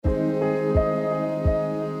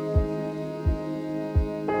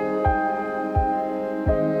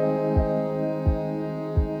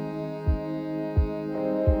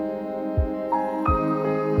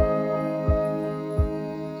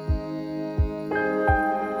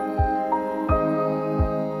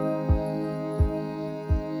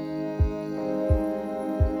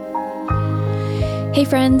Hey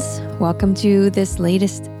friends, welcome to this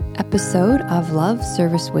latest episode of Love,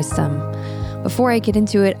 Service, Wisdom. Before I get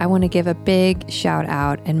into it, I want to give a big shout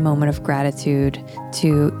out and moment of gratitude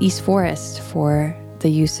to East Forest for the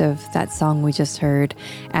use of that song we just heard,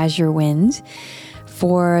 Azure Wind,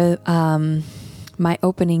 for my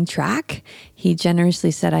opening track. He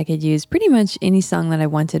generously said I could use pretty much any song that I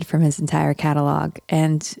wanted from his entire catalog.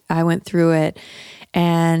 And I went through it,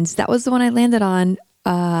 and that was the one I landed on.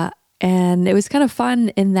 And it was kind of fun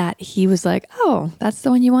in that he was like, "Oh, that's the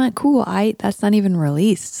one you want? Cool. That's not even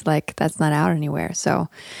released. Like, that's not out anywhere." So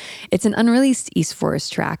it's an unreleased East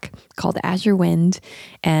Forest track called Azure Wind,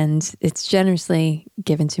 and it's generously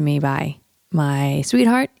given to me by my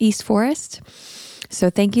sweetheart, East Forest. So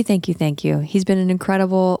thank you, thank you, thank you. He's been an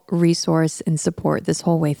incredible resource and support this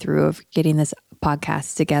whole way through of getting this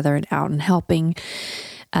podcast together and out and helping.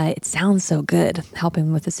 It sounds so good,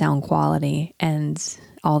 helping with the sound quality and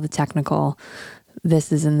all the technical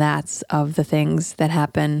thises and that's of the things that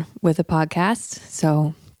happen with a podcast.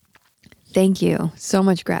 So thank you. So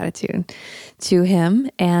much gratitude to him.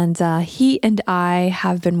 And he and I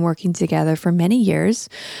have been working together for many years.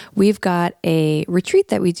 We've got a retreat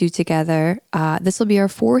that we do together. This will be our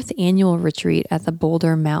 4th annual retreat at the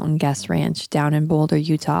Boulder Mountain Guest Ranch down in Boulder,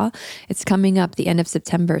 Utah. It's coming up the end of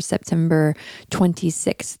September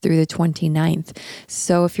 26th through the 29th.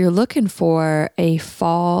 So if you're looking for a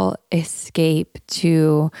fall escape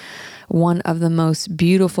to one of the most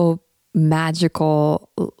beautiful, magical,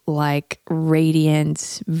 like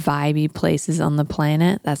radiant, vibey places on the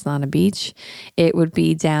planet, that's not a beach, it would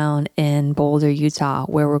be down in Boulder, Utah,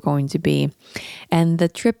 where we're going to be. And the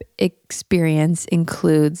trip experience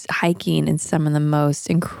includes hiking in some of the most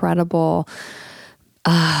incredible,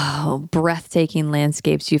 breathtaking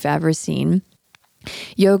landscapes you've ever seen.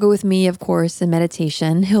 Yoga with me, of course, and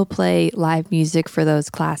meditation. He'll play live music for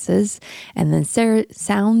those classes, and then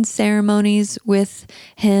sound ceremonies with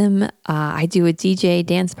him. I do a DJ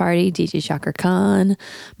dance party, DJ Shakar Khan.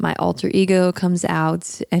 My alter ego comes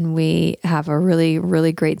out, and we have a really,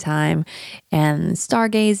 really great time, and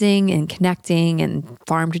stargazing and connecting and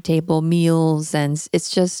farm to table meals, and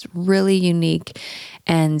it's just really unique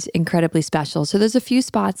and incredibly special. So there's a few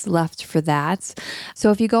spots left for that.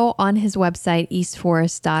 So if you go on his website,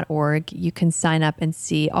 eastforest.org, you can sign up and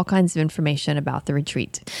see all kinds of information about the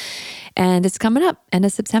retreat. And it's coming up end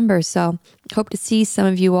of September. So hope to see some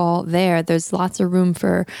of you all there. There's lots of room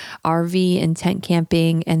for RV and tent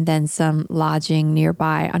camping and then some lodging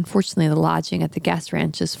nearby. Unfortunately, the lodging at the guest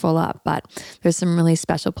ranch is full up, but there's some really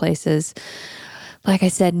special places, like I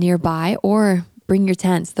said, nearby, or bring your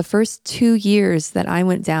tents. The first 2 years that I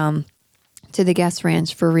went down to the guest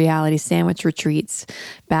ranch for reality sandwich retreats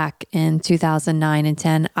back in 2009 and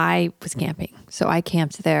 10, I was camping. So I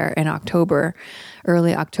camped there in October,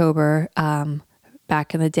 early October,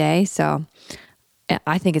 back in the day. So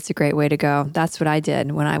I think it's a great way to go. That's what I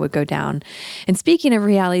did when I would go down. And speaking of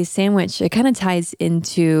reality sandwich, it kind of ties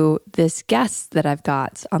into this guest that I've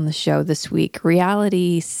got on the show this week.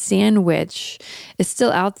 Reality Sandwich is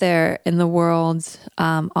still out there in the world,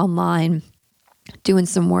 online, doing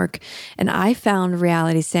some work. And I found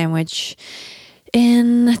Reality Sandwich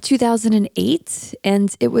in 2008,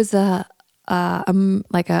 and it was like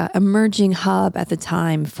a emerging hub at the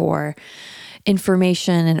time for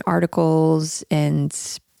information and articles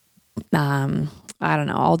and I don't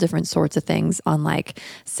know, all different sorts of things on like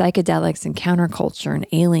psychedelics and counterculture and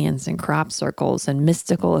aliens and crop circles and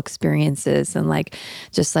mystical experiences and like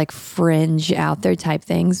just like fringe out there type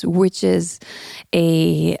things, which is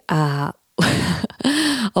a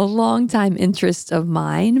a long time interest of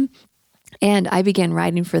mine. And I began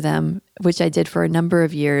writing for them, which I did for a number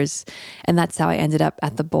of years. And that's how I ended up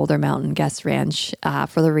at the Boulder Mountain Guest Ranch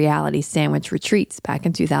for the Reality Sandwich retreats back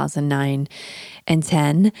in 2009 and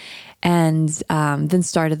 10. And then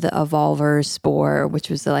started the Evolver Spore, which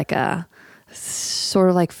was like a sort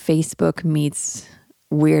of like Facebook meets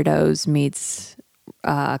Weirdos meets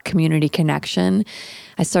community connection.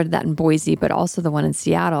 I started that in Boise, but also the one in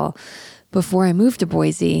Seattle before I moved to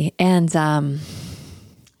Boise. And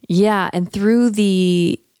and through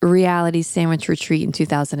the Reality Sandwich retreat in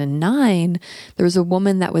 2009, there was a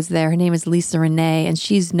woman that was there. Her name is Lisa Renee, and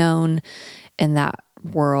she's known in that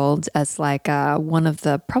world as like one of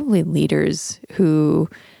the probably leaders who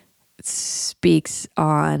speaks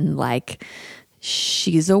on like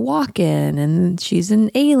she's a walk-in and she's an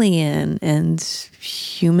alien and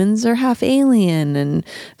humans are half alien and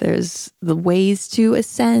there's the ways to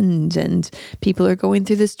ascend and people are going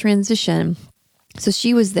through this transition. So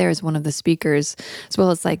she was there as one of the speakers, as well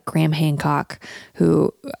as like Graham Hancock,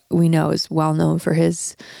 who we know is well known for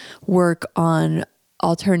his work on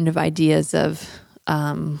alternative ideas of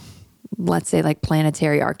let's say like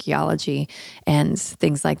planetary archaeology and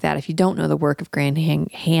things like that. If you don't know the work of Graham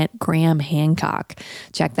Hancock,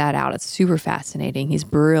 check that out. It's super fascinating. He's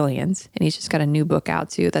brilliant. And he's just got a new book out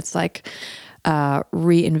too that's like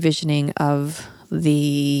re-envisioning of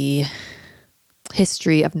the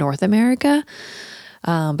history of North America.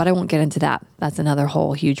 But I won't get into that. That's another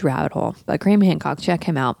whole huge rabbit hole. But Graham Hancock, check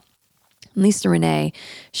him out. Lisa Renee,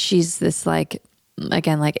 she's this like,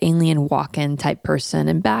 again, like alien walk-in type person.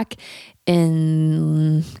 And back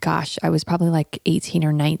in, I was probably like 18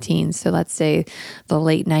 or 19. So let's say the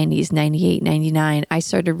late 90s, 98, 99, I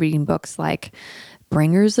started reading books like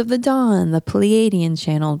Bringers of the Dawn, the Pleiadian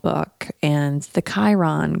Channel book, and the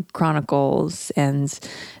Chiron Chronicles, and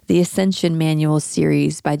the Ascension Manual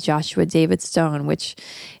series by Joshua David Stone, which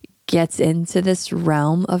gets into this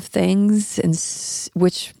realm of things, and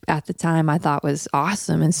which at the time I thought was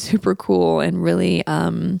awesome and super cool and really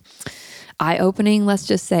eye-opening, let's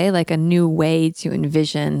just say, like a new way to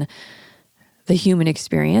envision the human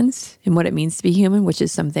experience and what it means to be human, which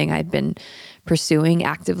is something I've been pursuing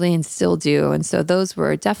actively and still do. And so those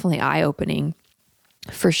were definitely eye-opening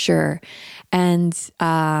for sure. And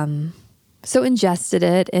so ingested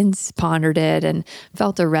it and pondered it and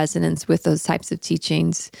felt a resonance with those types of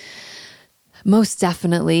teachings. Most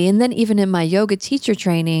definitely. And then even in my yoga teacher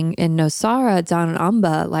training in Nosara, Don and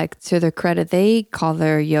Amba, like to their credit, they call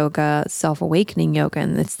their yoga self-awakening yoga.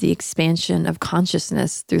 And it's the expansion of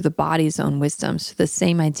consciousness through the body's own wisdom. So the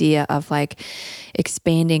same idea of like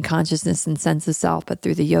expanding consciousness and sense of self, but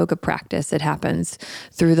through the yoga practice, it happens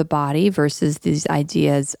through the body versus these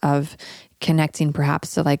ideas of connecting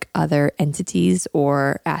perhaps to like other entities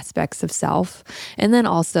or aspects of self. And then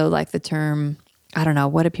also like the term, I don't know,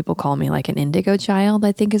 what do people call me? Like an indigo child,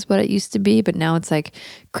 I think is what it used to be. But now it's like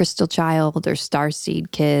crystal child or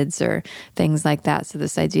starseed kids or things like that. So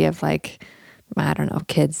this idea of like, I don't know,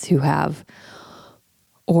 kids who have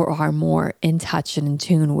or are more in touch and in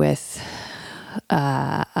tune with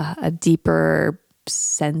a deeper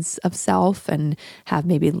sense of self and have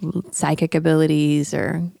maybe psychic abilities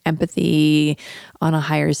or empathy on a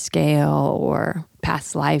higher scale or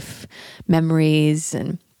past life memories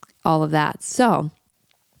and all of that. So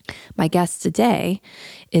my guest today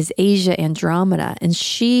is Asia Andromeda, and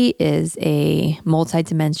she is a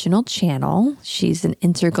multidimensional channel. She's an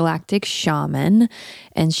intergalactic shaman,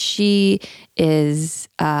 and she is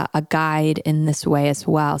a guide in this way as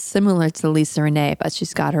well, similar to Lisa Renee, but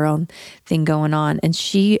she's got her own thing going on. And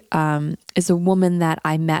she is a woman that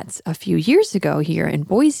I met a few years ago here in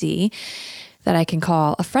Boise that I can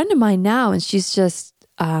call a friend of mine now, and she's just...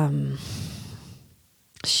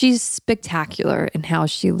 she's spectacular in how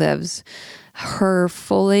she lives her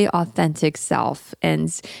fully authentic self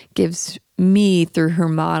and gives me, through her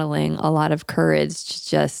modeling, a lot of courage to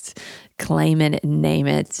just claim it and name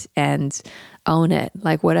it and own it.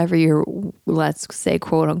 Like whatever your, let's say,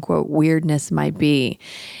 quote unquote, weirdness might be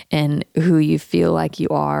and who you feel like you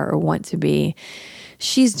are or want to be,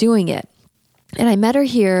 she's doing it. And I met her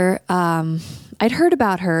here. I'd heard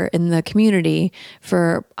about her in the community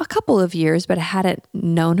for a couple of years, but I hadn't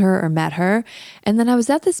known her or met her. And then I was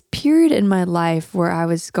at this period in my life where I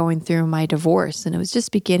was going through my divorce and it was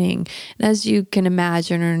just beginning. And as you can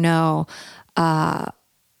imagine or know,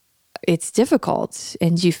 it's difficult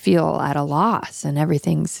and you feel at a loss and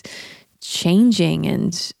everything's changing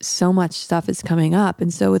and so much stuff is coming up.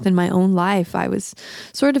 And so within my own life, I was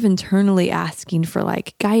sort of internally asking for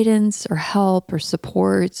like guidance or help or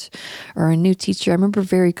support or a new teacher. I remember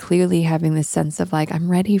very clearly having this sense of like,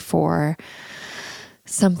 I'm ready for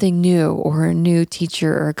something new or a new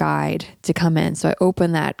teacher or guide to come in. So I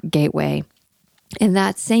opened that gateway. And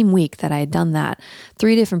that same week that I had done that,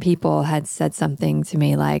 3 different people had said something to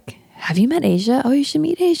me like, have you met Asia? Oh, you should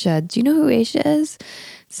meet Asia. Do you know who Asia is?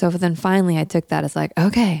 So then finally I took that as like,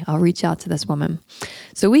 okay, I'll reach out to this woman.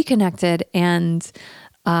 So we connected and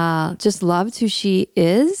just loved who she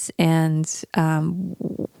is and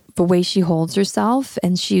the way she holds herself.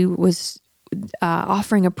 And she was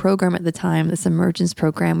offering a program at the time, this emergence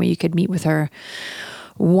program where you could meet with her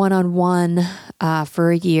one-on-one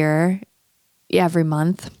for a year, every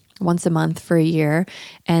month. Once a month for a year,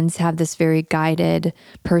 and have this very guided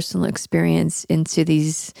personal experience into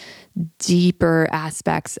these deeper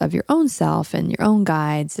aspects of your own self and your own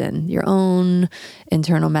guides and your own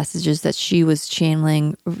internal messages that she was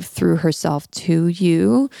channeling through herself to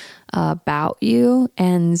you, about you.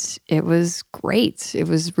 And it was great. It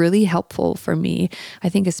was really helpful for me. I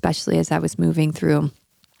think especially as I was moving through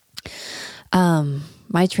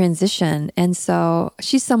my transition. And so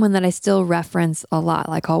she's someone that I still reference a lot.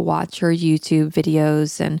 Like I'll watch her YouTube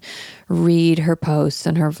videos and read her posts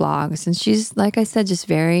and her vlogs. And she's, like I said, just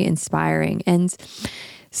very inspiring. And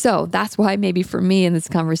so that's why maybe for me in this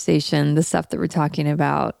conversation, the stuff that we're talking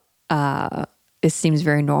about, it seems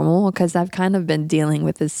very normal because I've kind of been dealing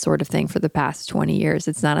with this sort of thing for the past 20 years.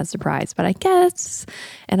 It's not a surprise, but I guess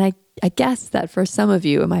that for some of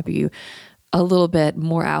you, it might be a little bit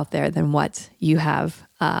more out there than what you have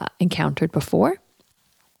encountered before,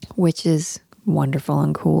 which is wonderful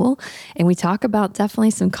and cool. And we talk about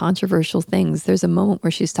definitely some controversial things. There's a moment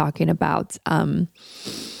where she's talking about, how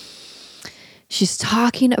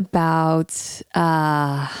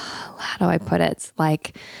do I put it?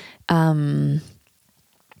 Like,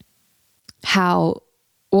 how,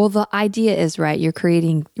 well, the idea is, right, you're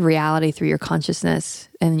creating reality through your consciousness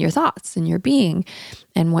and your thoughts and your being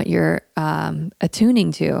and what you're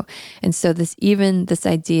attuning to. And so this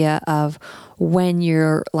idea of when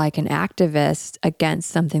you're like an activist against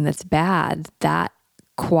something that's bad, that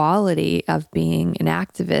quality of being an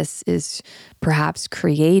activist is perhaps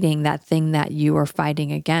creating that thing that you are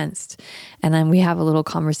fighting against. And then we have a little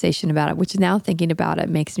conversation about it, which now thinking about it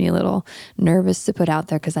makes me a little nervous to put out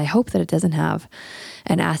there because I hope that it doesn't have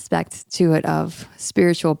an aspect to it of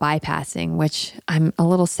spiritual bypassing, which I'm a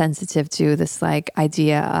little sensitive to, this like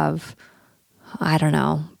idea of, I don't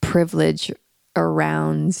know, privilege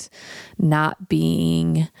around not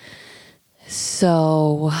being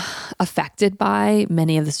so affected by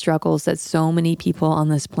many of the struggles that so many people on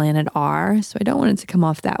this planet are. So I don't want it to come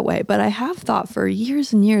off that way. But I have thought for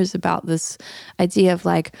years and years about this idea of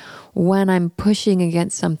like, when I'm pushing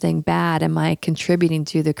against something bad, am I contributing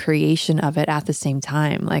to the creation of it at the same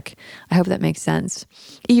time? Like, I hope that makes sense.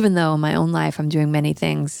 Even though in my own life, I'm doing many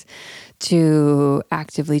things to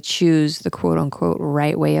actively choose the quote unquote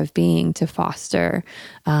right way of being to foster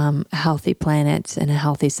a healthy planet and a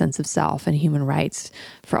healthy sense of self and human rights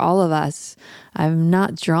for all of us. I'm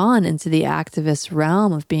not drawn into the activist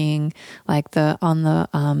realm of being like on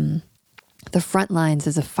the front lines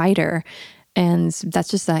as a fighter. And that's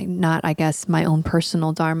just like not, I guess, my own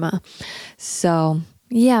personal dharma. So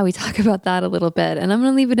yeah, we talk about that a little bit, and I'm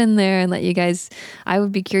going to leave it in there and let you guys, I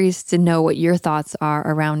would be curious to know what your thoughts are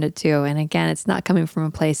around it too. And again, it's not coming from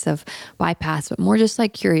a place of bypass, but more just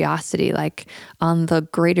like curiosity, like on the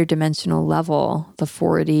greater dimensional level, the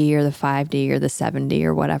 4D or the 5D or the 7D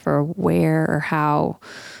or whatever, where or how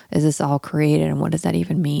is this all created and what does that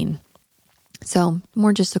even mean? So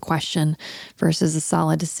more just a question versus a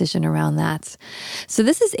solid decision around that. So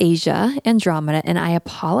this is Asia Andromeda, and I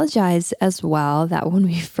apologize as well that when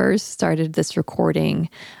we first started this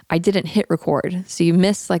recording, I didn't hit record. So you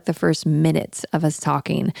missed like the first minute of us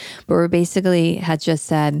talking, but we basically had just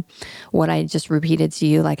said what I just repeated to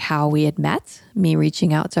you, like how we had met, me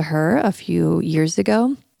reaching out to her a few years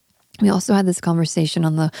ago. We also had this conversation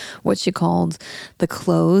on what she called the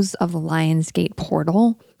close of the Lionsgate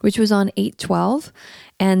portal, which was on 8/12.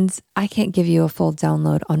 And I can't give you a full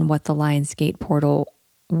download on what the Lionsgate portal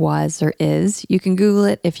was or is. You can Google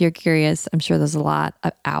it if you're curious. I'm sure there's a lot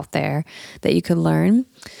out there that you could learn.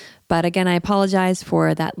 But again, I apologize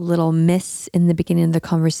for that little miss in the beginning of the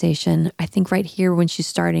conversation. I think right here when she's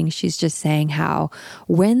starting, she's just saying how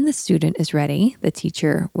when the student is ready, the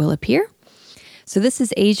teacher will appear. So this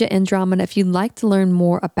is Asia Andromeda. If you'd like to learn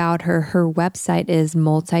more about her, her website is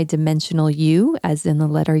multidimensionalu, as in the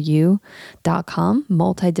letter U.com,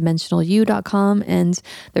 multidimensionalu.com. And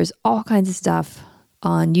there's all kinds of stuff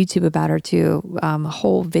on YouTube about her too, a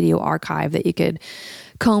whole video archive that you could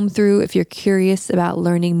comb through if you're curious about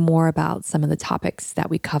learning more about some of the topics that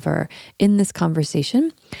we cover in this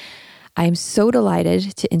conversation. I am so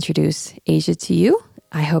delighted to introduce Asia to you.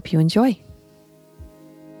 I hope you enjoy.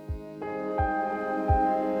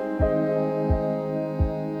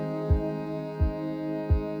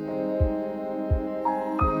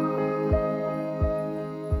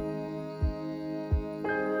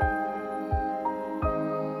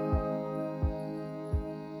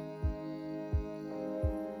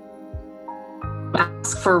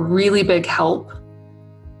 Ask for really big help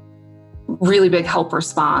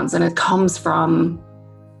responds, and it comes from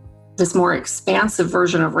this more expansive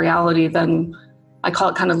version of reality than, I call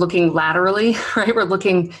it kind of looking laterally, right? We're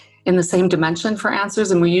looking in the same dimension for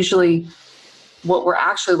answers, and what we're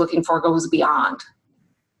actually looking for goes beyond.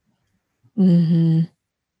 Mm-hmm.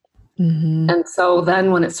 Mm-hmm. And so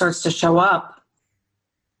then when it starts to show up,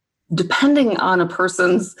 depending on a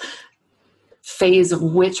person's phase of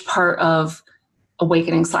which part of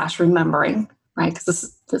awakening / remembering, right?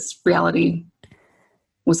 Because this reality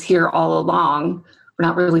was here all along. We're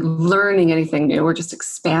not really learning anything new. We're just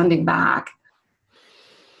expanding back.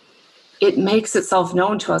 it makes itself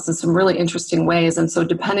known to us in some really interesting ways. And so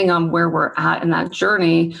depending on where we're at in that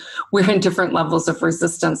journey, we're in different levels of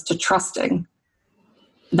resistance to trusting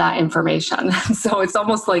that information. So it's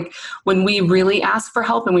almost like when we really ask for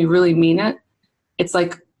help and we really mean it, it's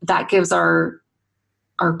like that gives our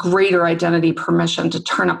greater identity permission to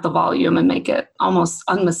turn up the volume and make it almost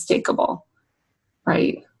unmistakable,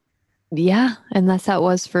 right? Yeah. And that's how it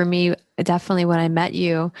was for me, definitely when I met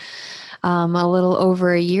you a little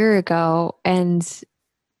over a year ago. And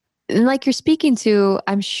like you're speaking to,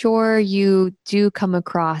 I'm sure you do come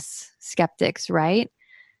across skeptics, right?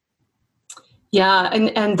 Yeah,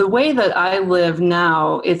 and the way that I live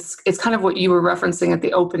now, it's kind of what you were referencing at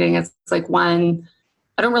the opening. It's like when,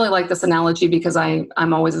 I don't really like this analogy because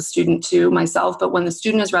I'm always a student too myself, but when the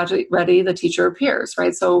student is ready, the teacher appears,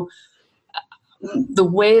 right? So the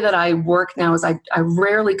way that I work now is I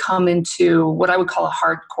rarely come into what I would call a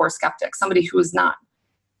hardcore skeptic, somebody who is not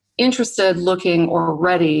interested, looking, or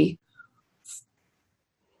ready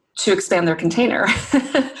to expand their container.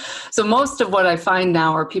 So most of what I find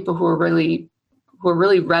now are people who are really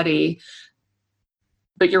ready.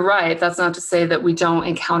 But you're right, that's not to say that we don't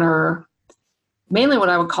encounter mainly what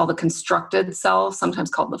I would call the constructed self, sometimes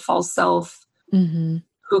called the false self,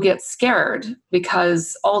 who gets scared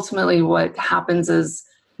because ultimately what happens is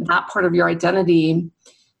that part of your identity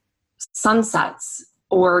sunsets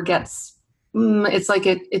or gets, it's like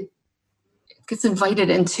it gets invited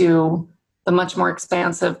into the much more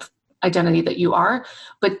expansive identity that you are.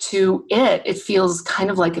 But to it feels kind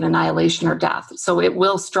of like an annihilation or death. So it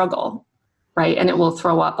will struggle, right? And it will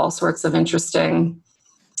throw up all sorts of interesting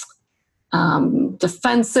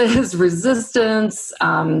defenses, resistance,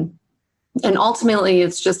 and ultimately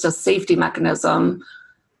it's just a safety mechanism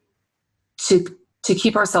to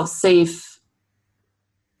keep ourselves safe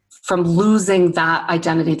from losing that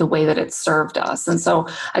identity the way that it served us. And so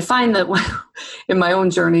I find that in my own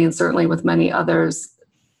journey, and certainly with many others,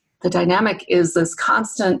 the dynamic is this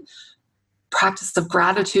constant practice of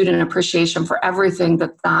gratitude and appreciation for everything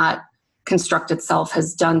that constructed self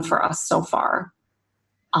has done for us so far.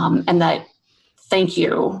 And that thank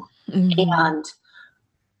you. And,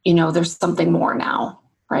 there's something more now,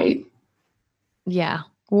 right? Yeah.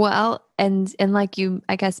 Well, and like you,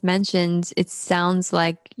 I guess, mentioned, it sounds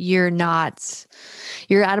like you're at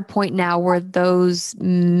a point now where those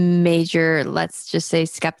major, let's just say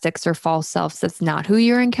skeptics or false selves, that's not who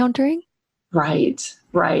you're encountering. Right.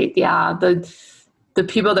 Yeah. The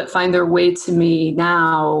people that find their way to me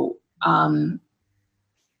now,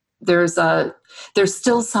 there's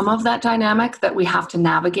still some of that dynamic that we have to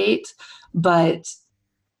navigate, but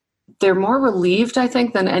they're more relieved, I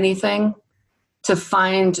think, than anything to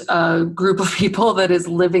find a group of people that is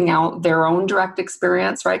living out their own direct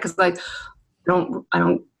experience, right? Because I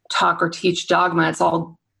don't talk or teach dogma. It's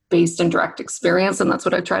all based in direct experience, and that's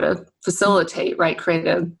what I try to facilitate, right? Create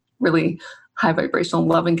a really high vibrational,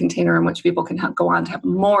 loving container in which people can go on to have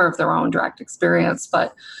more of their own direct experience.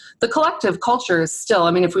 But the collective culture is still,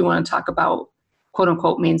 if we want to talk about quote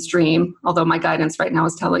unquote mainstream, although my guidance right now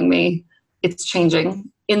is telling me it's changing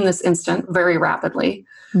in this instant very rapidly.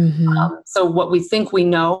 So what we think we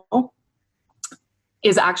know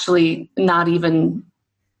is actually not even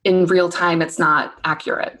in real time. It's not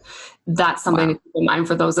accurate. That's something to keep in mind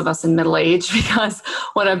for those of us in middle age, because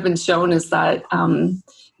what I've been shown is that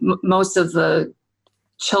most of the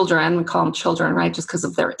children, we call them children, right, just because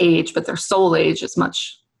of their age, but their soul age is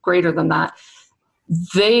much greater than that.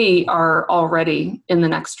 They are already in the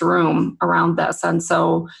next room around this. And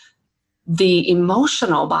so the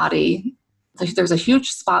emotional body, there's a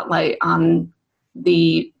huge spotlight on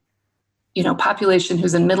the population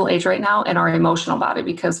who's in middle age right now and our emotional body,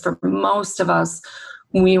 because for most of us,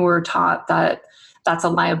 we were taught that that's a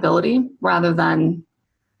liability rather than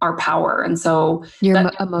our power. And so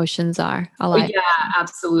your emotions are alive. Yeah,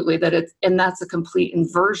 absolutely. And that's a complete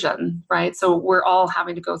inversion, right? So we're all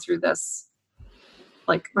having to go through this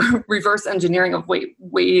like reverse engineering of wait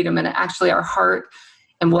a minute, actually our heart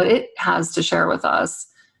and what it has to share with us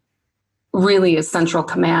really is central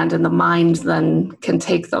command, and the mind then can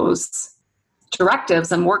take those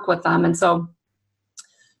directives and work with them. And so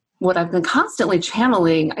what I've been constantly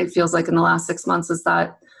channeling, it feels like in the last 6 months, is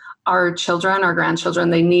that our children, our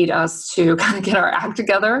grandchildren, they need us to kind of get our act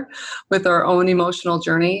together with our own emotional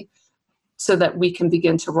journey so that we can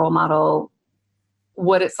begin to role model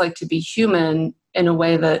what it's like to be human in a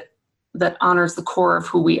way that honors the core of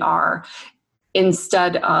who we are,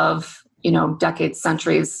 instead of, decades,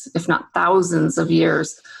 centuries, if not thousands of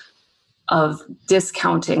years of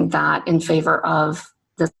discounting that in favor of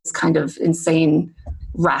this kind of insane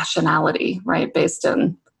rationality, right? Based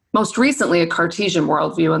in most recently a Cartesian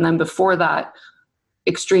worldview, and then before that,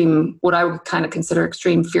 extreme, what I would kind of consider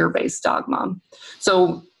extreme fear-based dogma.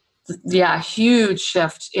 So yeah, huge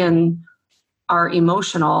shift in our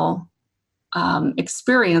emotional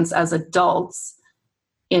experience as adults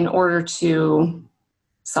in order to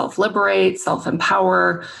self-liberate,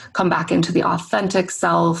 self-empower, come back into the authentic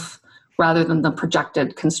self rather than the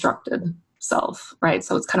projected, constructed self, right?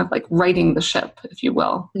 So it's kind of like righting the ship, if you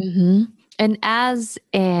will. Mm-hmm. And as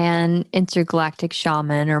an intergalactic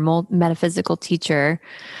shaman or metaphysical teacher,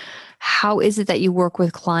 how is it that you work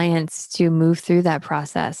with clients to move through that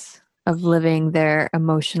process of living their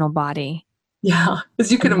emotional body? Yeah,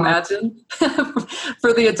 as you can imagine,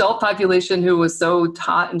 for the adult population who was so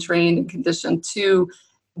taught and trained and conditioned to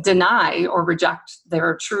deny or reject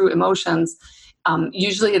their true emotions,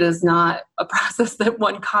 usually it is not a process that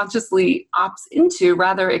one consciously opts into.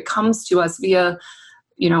 Rather, it comes to us via,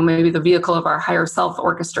 maybe the vehicle of our higher self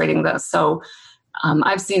orchestrating this. So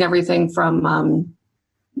I've seen everything from,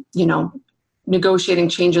 negotiating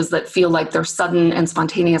changes that feel like they're sudden and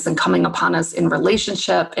spontaneous and coming upon us in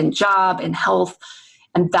relationship and job and health.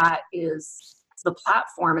 And that is the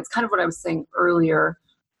platform. It's kind of what I was saying earlier,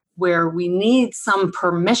 where we need some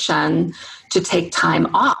permission to take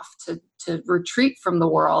time off, to retreat from the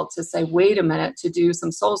world, to say, wait a minute, to do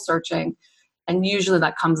some soul searching. And usually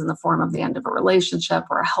that comes in the form of the end of a relationship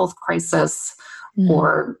or a health crisis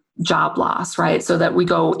or job loss, right? So that we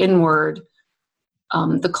go inward.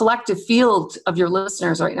 The collective field of your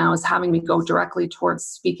listeners right now is having me go directly towards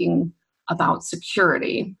speaking about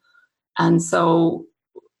security. And so,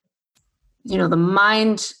 the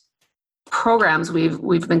mind programs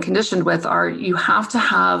we've been conditioned with are, you have to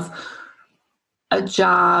have a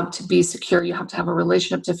job to be secure. You have to have a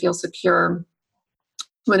relationship to feel secure.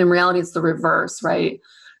 When in reality, it's the reverse, right?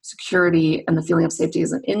 Security and the feeling of safety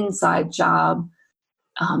is an inside job.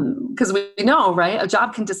 Because we know, right, a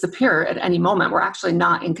job can disappear at any moment. We're actually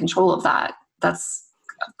not in control of that. That's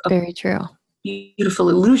very true. Beautiful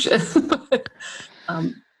illusion.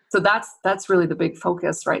 So that's really the big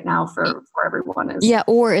focus right now for everyone is. Yeah,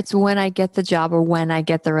 or it's when I get the job or when I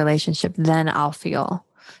get the relationship, then I'll feel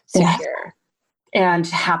secure and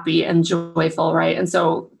happy and joyful, right? And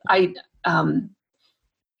so I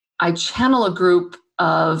channel a group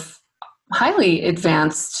of highly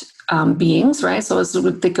advanced beings, right? So as we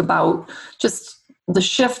would think about just the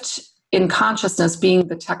shift in consciousness being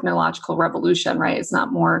the technological revolution, right? It's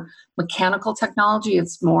not more mechanical technology,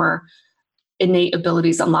 it's more innate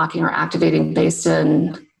abilities unlocking or activating based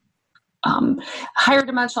in higher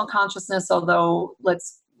dimensional consciousness, although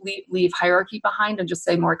let's leave hierarchy behind and just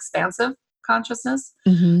say more expansive consciousness.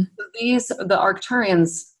 Mm-hmm. The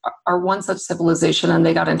Arcturians are one such civilization, and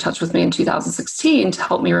they got in touch with me in 2016 to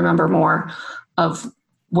help me remember more of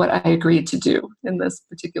what I agreed to do in this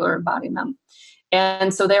particular embodiment.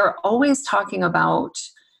 And so they were always talking about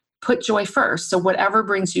put joy first. So whatever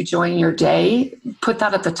brings you joy in your day, put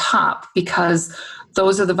that at the top, because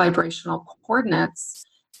those are the vibrational coordinates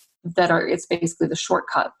it's basically the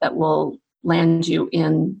shortcut that will land you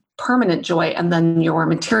in permanent joy. And then your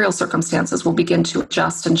material circumstances will begin to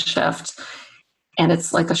adjust and shift. And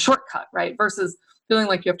it's like a shortcut, right? Versus feeling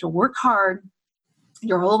like you have to work hard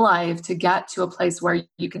your whole life to get to a place where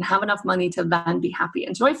you can have enough money to then be happy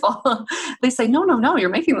and joyful. They say, no, you're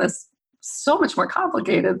making this so much more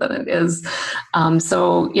complicated than it is.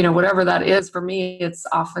 So, whatever that is, for me, it's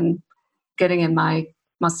often getting in my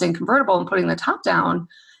Mustang convertible and putting the top down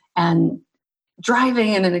and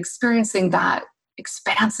driving in and experiencing that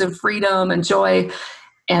expansive freedom and joy.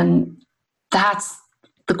 And that's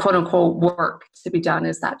the quote unquote work to be done,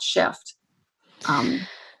 is that shift.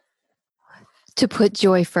 To put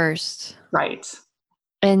joy first. Right.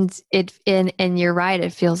 And you're right,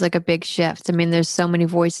 it feels like a big shift. I mean, there's so many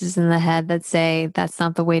voices in the head that say, that's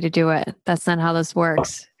not the way to do it. That's not how this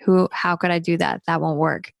works. How could I do that? That won't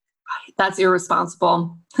work. That's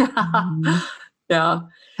irresponsible. Mm-hmm. Yeah.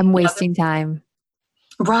 I'm wasting time.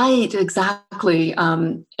 Right, exactly.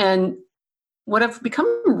 And what I've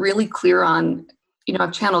become really clear on,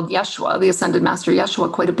 I've channeled Yeshua, the Ascended Master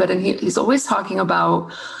Yeshua, quite a bit, and he's always talking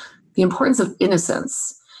about the importance of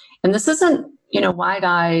innocence. And this isn't,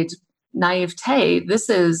 wide-eyed naivete. This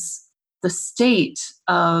is the state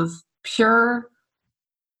of pure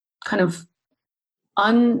kind of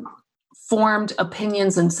unformed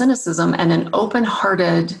opinions and cynicism, and an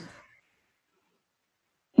open-hearted,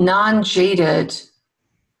 non-jaded,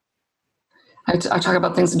 I talk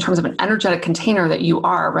about things in terms of an energetic container that you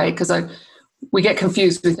are, right? Because we get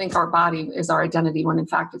confused. We think our body is our identity, when in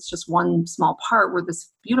fact it's just one small part. We're this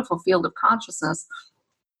beautiful field of consciousness.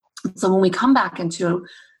 So when we come back into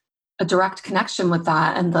a direct connection with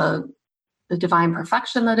that, and the divine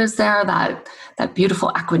perfection that is there, that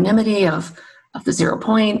beautiful equanimity of the 0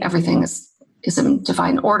 point, everything is in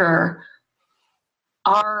divine order,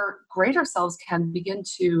 our greater selves can begin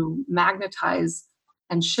to magnetize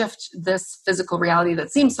and shift this physical reality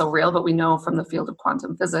that seems so real, but we know from the field of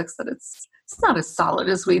quantum physics that it's not as solid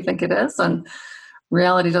as we think it is. And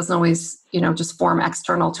reality doesn't always, just form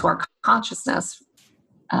external to our consciousness.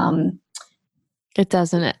 It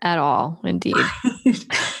doesn't at all, indeed.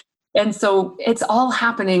 And so it's all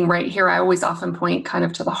happening right here. I always often point kind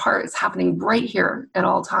of to the heart. It's happening right here at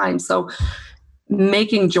all times. So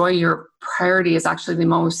making joy your priority is actually the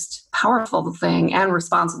most powerful thing and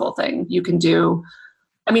responsible thing you can do.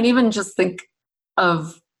 I mean, even just think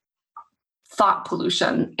of thought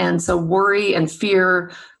pollution. And so worry and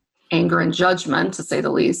fear, anger and judgment, to say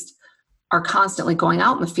the least, are constantly going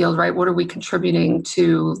out in the field, right? What are we contributing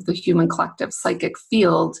to the human collective psychic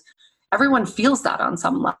field? Everyone feels that on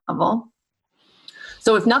some level.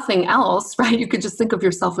 So if nothing else, right, you could just think of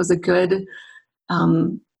yourself as a good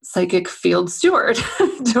psychic field steward,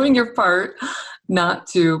 doing your part not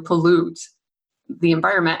to pollute the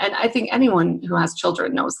environment. And I think anyone who has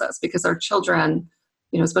children knows this, because our children,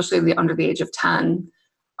 especially under the age of 10,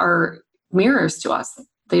 are mirrors to us.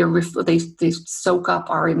 They soak up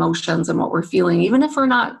our emotions and what we're feeling, even if we're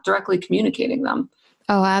not directly communicating them.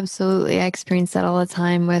 Oh, absolutely. I experience that all the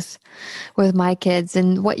time with my kids.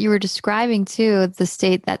 And what you were describing too,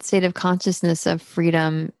 that state of consciousness of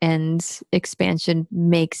freedom and expansion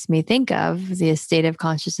makes me think of the state of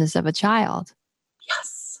consciousness of a child.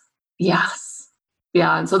 Yes.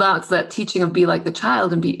 Yeah. And so that's that teaching of be like the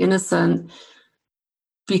child and be innocent,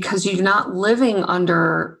 because you're not living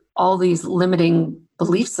under all these limiting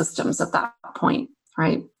belief systems at that point,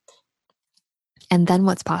 right? And then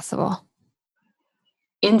what's possible?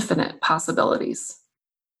 Infinite possibilities,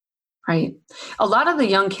 right? A lot of the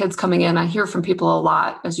young kids coming in, I hear from people a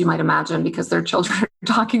lot, as you might imagine, because their children are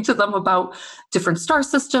talking to them about different star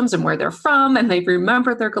systems and where they're from, and they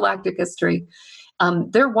remember their galactic history.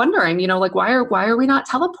 They're wondering, why are we not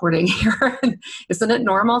teleporting here? Isn't it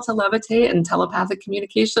normal to levitate, and telepathic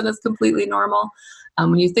communication is completely normal?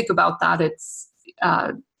 When you think about that, it's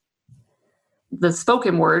the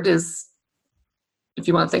spoken word is, if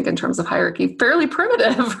you want to think in terms of hierarchy, fairly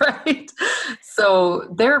primitive, right? So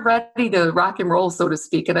they're ready to rock and roll, so to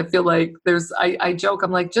speak. And I feel like I joke,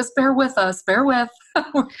 I'm like, just bear with us, bear with.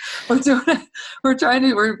 We're doing it.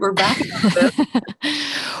 We're backing up this.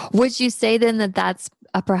 Would you say then that that's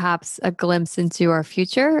perhaps a glimpse into our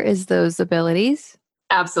future, is those abilities?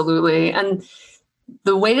 Absolutely. And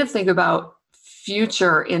the way to think about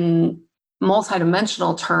future in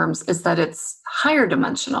multidimensional terms is that it's higher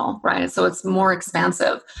dimensional, right? So it's more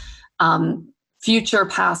expansive. Future,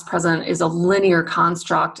 past, present is a linear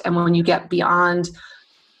construct. And when you get beyond,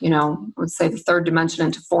 I would say the third dimension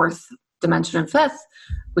into fourth dimension and fifth,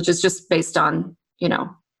 which is just based on,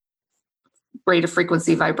 rate of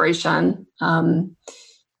frequency vibration,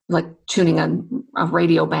 like tuning a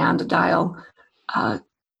radio band, a dial,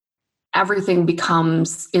 everything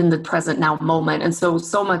becomes in the present now moment. And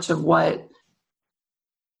so much of what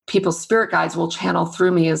people's spirit guides will channel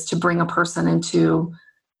through me is to bring a person into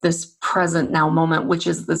this present now moment, which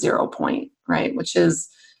is the 0 point, right?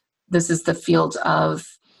 This is the field of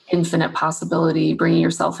infinite possibility, bringing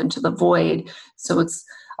yourself into the void. So it's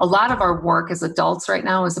a lot of our work as adults right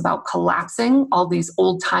now is about collapsing all these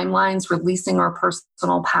old timelines, releasing our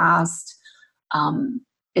personal past.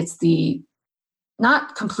 It's the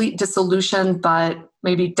not complete dissolution, but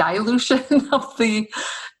maybe dilution of the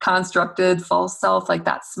constructed false self, like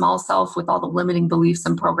that small self with all the limiting beliefs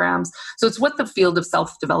and programs. So it's what the field of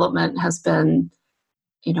self-development has been,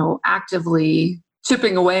 actively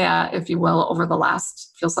chipping away at, if you will, over the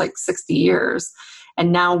last, feels like 60 years.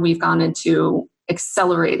 And now we've gone into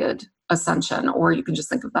accelerated ascension, or you can just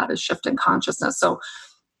think of that as shift in consciousness. So,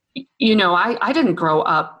 I didn't grow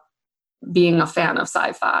up being a fan of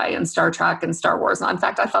sci-fi and Star Trek and Star Wars. And in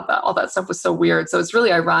fact, I thought that all that stuff was so weird. So it's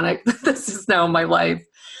really ironic that this is now my life.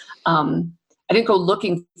 I didn't go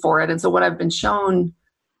looking for it. And so what I've been shown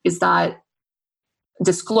is that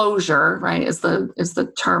disclosure, right, is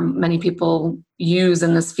the term many people use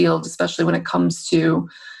in this field, especially when it comes to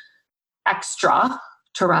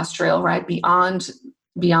extraterrestrial, right,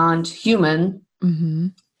 beyond human,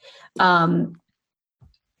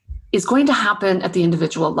 is going to happen at the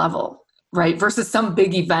individual level, right? Versus some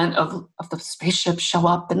big event of the spaceship show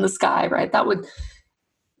up in the sky, right?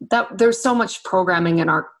 There's so much programming in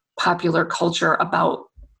our popular culture about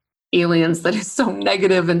aliens that is so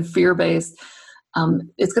negative and fear-based.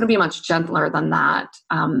 It's going to be much gentler than that.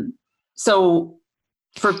 So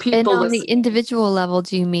For And people on the listening, individual level,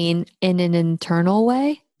 do you mean in an internal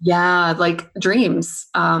way? yeah, like dreams,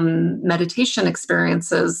 meditation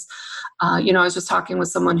experiences. I was just talking with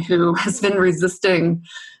someone who has been resisting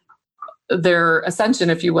their ascension,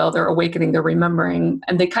 if you will, their awakening, their remembering,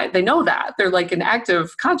 and they know that they're like in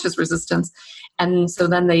active conscious resistance, and so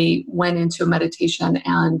then they went into a meditation,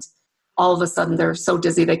 and all of a sudden they're so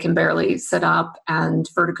dizzy they can barely sit up, and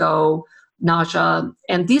vertigo, nausea,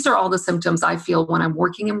 and these are all the symptoms I feel when I'm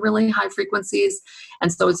working in really high frequencies,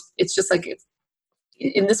 and so it's just like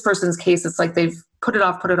in this person's case, it's like they've put it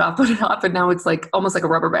off, put it off, put it off, and now it's like almost like a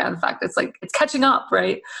rubber band effect. It's like it's catching up,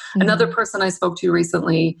 right? Mm-hmm. Another person I spoke to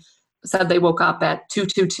recently said they woke up at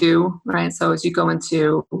 222, right? So as you go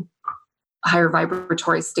into higher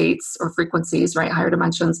vibratory states or frequencies, right, higher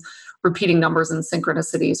dimensions, repeating numbers and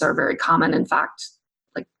synchronicities are very common. In fact,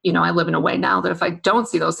 like, I live in a way now that if I don't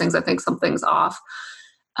see those things, I think something's off.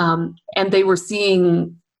 And they were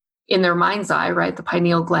seeing in their mind's eye, right, the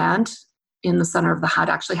pineal gland in the center of the head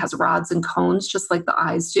actually has rods and cones, just like the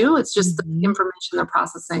eyes do. It's just the information they're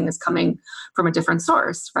processing is coming from a different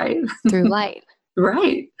source, right? Through light.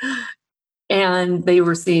 Right. And they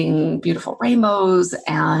were seeing beautiful rainbows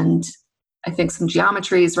and I think some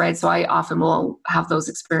geometries, right? So I often will have those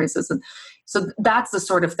experiences. And so that's the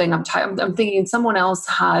sort of thing I'm thinking someone else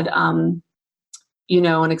had, an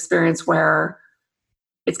experience where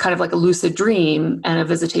it's kind of like a lucid dream and a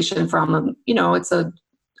visitation from, it's a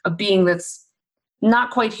being that's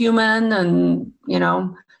not quite human and,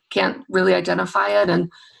 can't really identify it.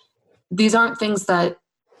 And these aren't things that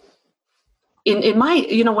in my,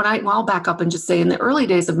 I'll back up and just say in the early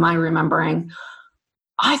days of my remembering,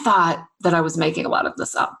 I thought that I was making a lot of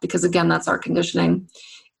this up because again, that's our conditioning.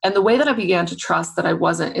 And the way that I began to trust that I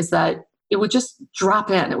wasn't is that it would just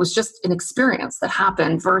drop in. It was just an experience that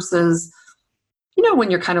happened versus,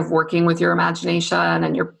 when you're kind of working with your imagination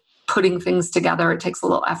and you're putting things together, it takes a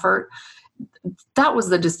little effort. That was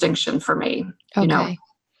the distinction for me, Okay.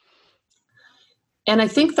 And I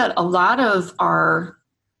think that a lot of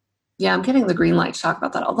I'm getting the green light to talk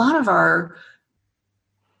about that. A lot of our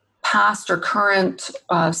past or current,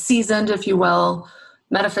 seasoned, if you will,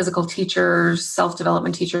 metaphysical teachers,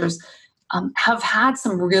 self-development teachers, have had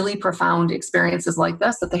some really profound experiences like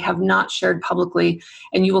this that they have not shared publicly.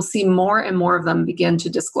 And you will see more and more of them begin to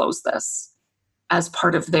disclose this as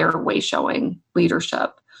part of their way showing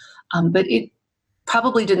leadership. But it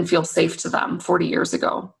probably didn't feel safe to them 40 years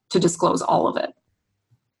ago to disclose all of it.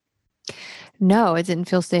 No, it didn't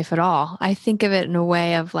feel safe at all. I think of it in a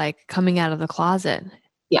way of like coming out of the closet.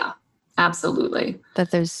 Yeah, absolutely.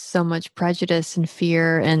 That there's so much prejudice and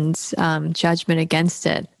fear and judgment against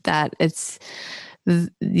it that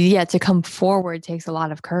to come forward takes a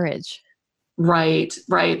lot of courage. Right.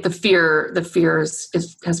 The fears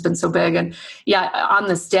has been so big. And on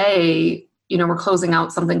this day, we're closing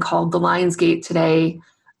out something called the Lions Gate today.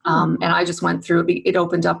 And I just went through it.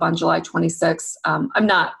 Opened up on July 26th. I'm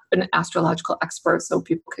not an astrological expert, so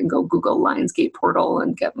people can go Google Lionsgate portal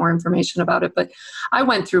and get more information about it. But I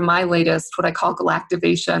went through my latest, what I call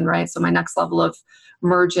galactivation, right? So my next level of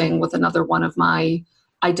merging with another one of my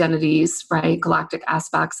identities, right? Galactic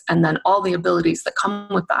aspects, and then all the abilities that come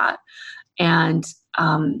with that. And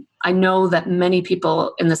I know that many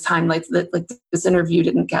people in this time, like this interview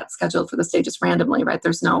didn't get scheduled for the stage just randomly, right?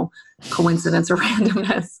 There's no coincidence or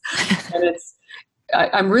randomness. And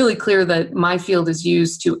I'm really clear that my field is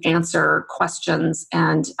used to answer questions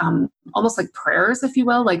and almost like prayers, if you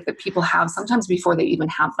will, like that people have sometimes before they even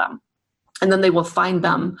have them. And then they will find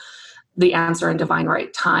them the answer in divine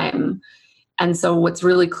right time. And so what's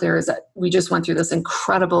really clear is that we just went through this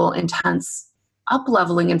incredible, intense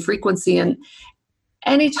up-leveling in frequency. And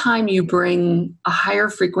anytime you bring a higher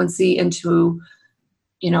frequency into,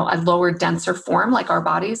 a lower, denser form, like our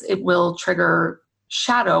bodies, it will trigger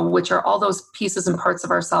shadow, which are all those pieces and parts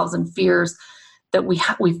of ourselves and fears that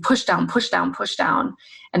we've pushed down.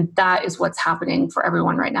 And that is what's happening for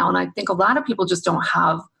everyone right now. And I think a lot of people just don't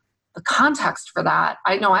have the context for that.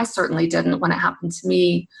 I know I certainly didn't when it happened to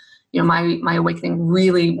me. My awakening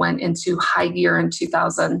really went into high gear in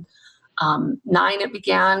 2009. It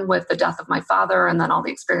began with the death of my father and then all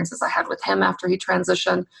the experiences I had with him after he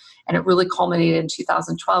transitioned. And it really culminated in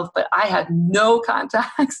 2012. But I had no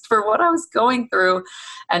context for what I was going through.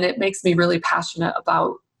 And it makes me really passionate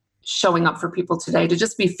about showing up for people today to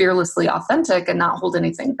just be fearlessly authentic and not hold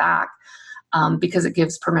anything back, because it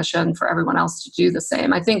gives permission for everyone else to do the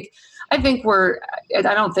same. I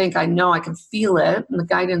know I can feel it. And the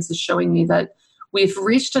guidance is showing me that we've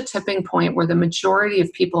reached a tipping point where the majority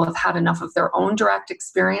of people have had enough of their own direct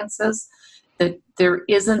experiences that there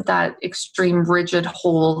isn't that extreme rigid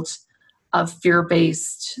hold of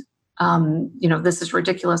fear-based, this is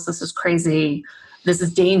ridiculous, this is crazy, this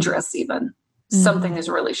is dangerous even. Something has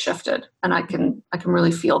really shifted, and I can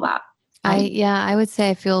really feel that. I would say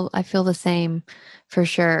I feel the same for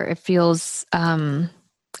sure. It feels,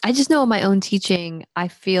 I just know in my own teaching, I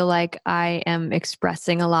feel like I am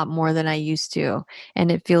expressing a lot more than I used to. And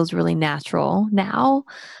it feels really natural now,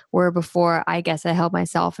 where before I guess I held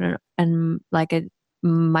myself in like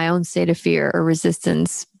my own state of fear or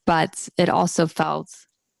resistance, but it also felt,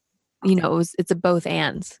 it's a both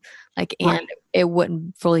ands, like, and Right. it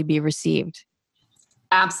wouldn't fully be received.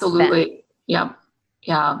 Absolutely. Yeah.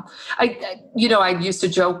 Yeah. I used to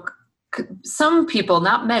joke, some people,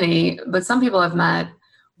 not many, but some people I've met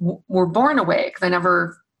were born awake.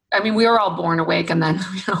 We are all born awake, and then,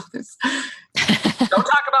 don't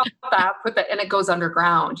talk about that, and it goes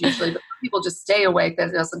underground usually, but people just stay awake.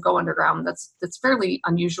 That doesn't go underground. That's fairly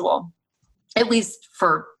unusual, at least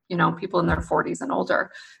for, people in their 40s and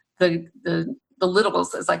older. The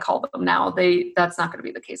littles, as I call them now, that's not going to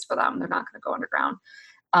be the case for them. They're not going to go underground.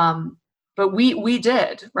 But we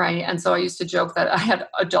did, right? And so I used to joke that I had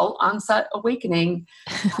adult onset awakening,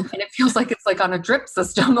 and it feels like it's like on a drip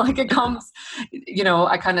system. Like it comes,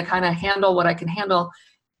 I kind of handle what I can handle,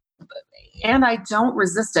 and I don't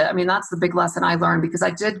resist it. I mean, that's the big lesson I learned, because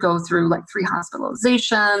I did go through like 3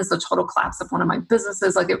 hospitalizations, the total collapse of one of my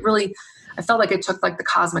businesses. Like I felt like it took like the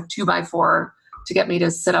cosmic 2x4 to get me to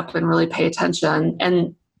sit up and really pay attention.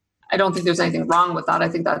 And I don't think there's anything wrong with that. I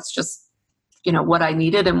think that's just, what I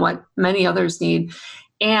needed and what many others need.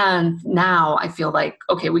 And now I feel like,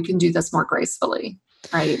 okay, we can do this more gracefully,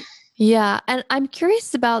 right? Yeah. And I'm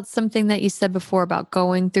curious about something that you said before about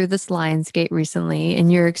going through this Lionsgate recently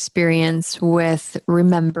and your experience with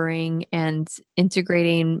remembering and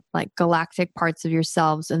integrating like galactic parts of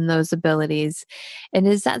yourselves and those abilities. And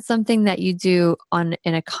is that something that you do in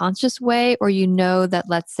a conscious way, or that,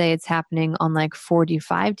 let's say it's happening on like 4D,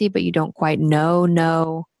 5D, but you don't quite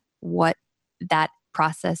know what that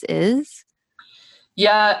process is?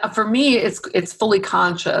 Yeah, for me, it's fully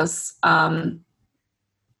conscious.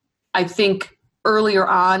 I think earlier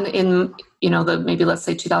on in, maybe let's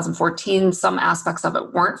say 2014, some aspects of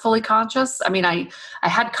it weren't fully conscious. I mean, I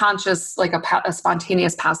had conscious, like a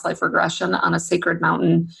spontaneous past life regression on a sacred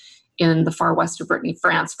mountain in the far west of Brittany,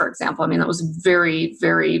 France, for example. I mean, that was very,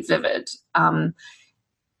 very vivid.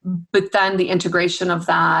 But then the integration of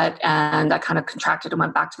that, and that kind of contracted and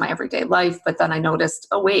went back to my everyday life. But then I noticed,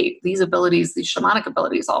 oh, wait, these abilities, these shamanic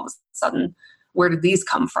abilities, all of a sudden, where did these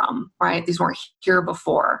come from, right? These weren't here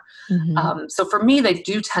before. Mm-hmm. So for me, they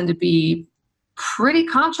do tend to be pretty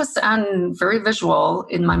conscious and very visual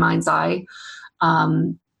in my mind's eye.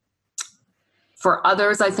 For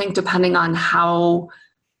others, I think depending on how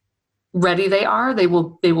ready they are, they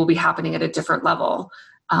will be happening at a different level.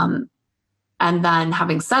 And then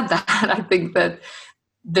having said that, I think that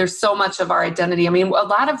there's so much of our identity. I mean, a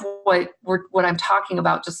lot of what I'm talking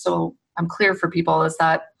about, just so I'm clear for people, is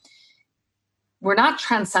that we're not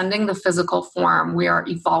transcending the physical form. We are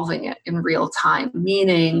evolving it in real time,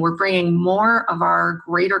 meaning we're bringing more of our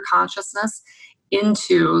greater consciousness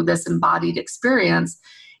into this embodied experience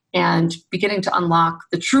and beginning to unlock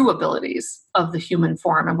the true abilities of the human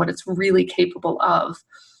form and what it's really capable of.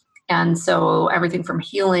 And so everything from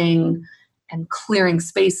healing and clearing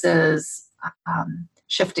spaces,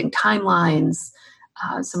 shifting timelines,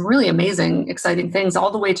 some really amazing, exciting things, all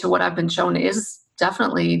the way to what I've been shown is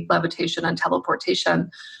definitely levitation and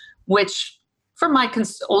teleportation, which from my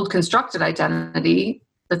old constructed identity,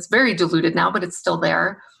 that's very diluted now, but it's still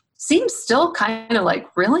there, seems still kind of like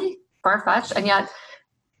really far-fetched. And yet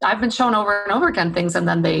I've been shown over and over again things, and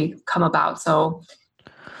then they come about. So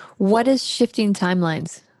what is shifting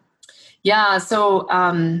timelines? Yeah. So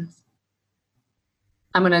I'm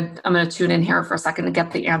gonna tune in here for a second to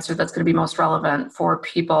get the answer that's going to be most relevant for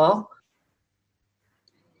people.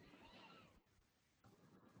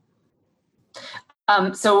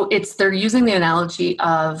 So they're using the analogy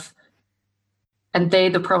of, and they,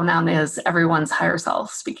 the pronoun is everyone's higher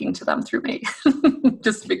self speaking to them through me,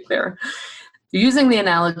 just to be clear. They're using the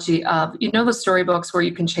analogy of, the storybooks where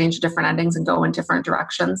you can change different endings and go in different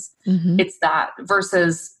directions. Mm-hmm. It's that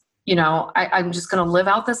versus, I'm just going to live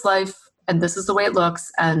out this life and this is the way it looks.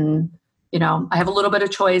 And, I have a little bit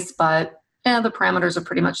of choice, but the parameters are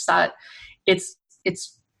pretty much set. It's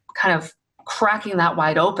kind of cracking that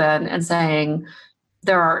wide open and saying,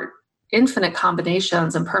 there are infinite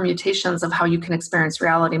combinations and permutations of how you can experience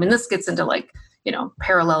reality. I mean, this gets into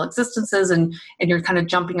parallel existences, and you're kind of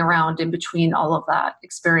jumping around in between all of that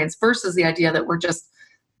experience versus the idea that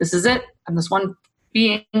this is it. I'm this one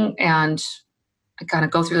being, and I kind of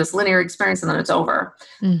go through this linear experience and then it's over.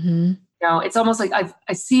 Mm-hmm. It's almost like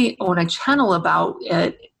I see when I channel about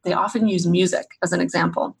it, they often use music as an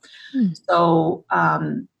example. So,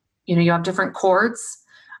 you have different chords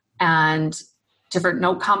and different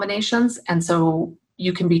note combinations. And so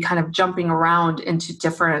you can be kind of jumping around into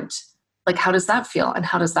different, like, how does that feel? And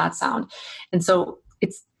how does that sound? And so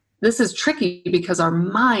this is tricky because our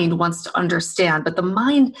mind wants to understand, but the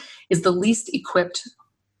mind is the least equipped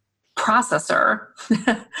processor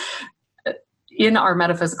in our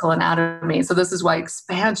metaphysical anatomy. So this is why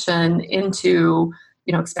expansion into,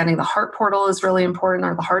 expanding the heart portal is really important,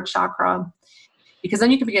 or the heart chakra, because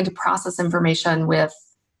then you can begin to process information with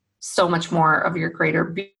so much more of your greater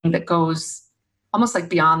being that goes almost like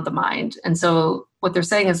beyond the mind. And so what they're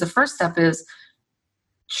saying is the first step is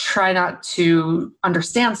try not to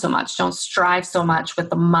understand so much. Don't strive so much with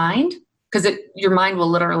the mind, because your mind will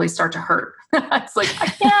literally start to hurt. It's like, I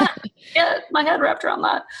can't get my head wrapped around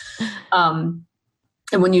that.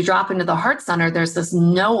 And when you drop into the heart center, there's this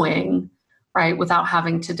knowing, right, without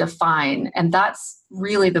having to define. And that's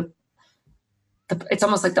really it's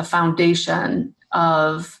almost like the foundation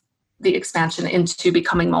of the expansion into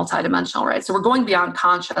becoming multidimensional, right? So we're going beyond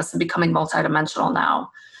conscious and becoming multidimensional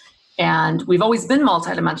now. And we've always been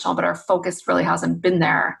multidimensional, but our focus really hasn't been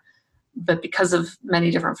there. But because of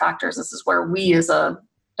many different factors, this is where we as a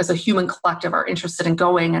human collective are interested in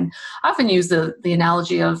going. And I often use the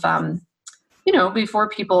analogy of, before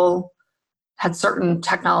people had certain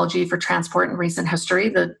technology for transport in recent history,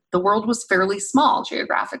 the world was fairly small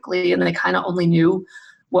geographically, and they kind of only knew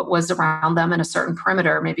what was around them in a certain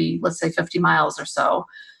perimeter, maybe let's say 50 miles or so.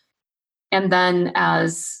 And then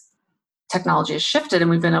as technology has shifted and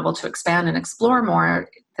we've been able to expand and explore more,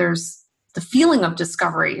 there's the feeling of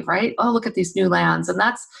discovery, right? Oh, look at these new lands.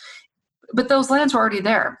 But those lands were already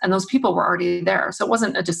there and those people were already there. So it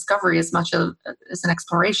wasn't a discovery as much as an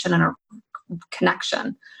exploration and a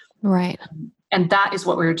connection. Right. And that is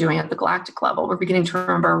what we were doing at the galactic level. We're beginning to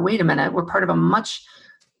remember, wait a minute, we're part of a much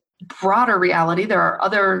broader reality. There are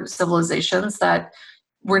other civilizations that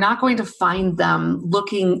we're not going to find them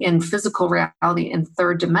looking in physical reality in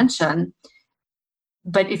third dimension.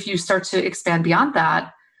 But if you start to expand beyond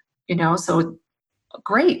that, so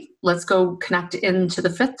great, let's go connect into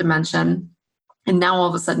the fifth dimension. And now all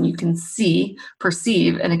of a sudden you can see,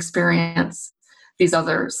 perceive, and experience these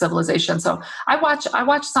other civilizations. So I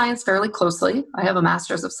watch science fairly closely. I have a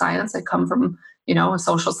master's of science. I come from, a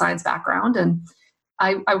social science background. And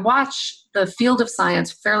I watch the field of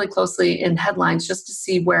science fairly closely in headlines just to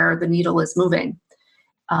see where the needle is moving.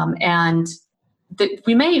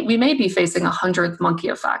 We may be facing a 100th monkey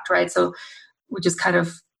effect, right? So we just kind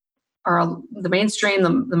of are the mainstream,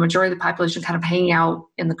 the majority of the population kind of hanging out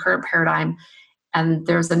in the current paradigm. And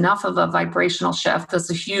there's enough of a vibrational shift. That's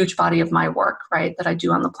a huge body of my work, right, that I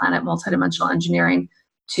do on the planet, multidimensional engineering,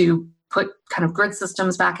 to put kind of grid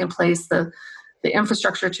systems back in place, the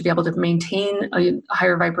infrastructure to be able to maintain a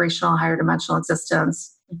higher vibrational, higher dimensional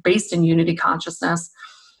existence based in unity consciousness,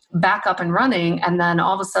 back up and running. And then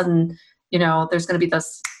all of a sudden, there's going to be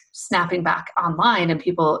this snapping back online, and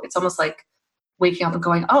people, it's almost like waking up and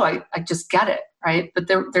going, oh, I just get it, right? But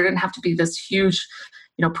there didn't have to be this huge,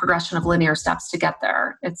 progression of linear steps to get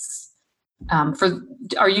there. It's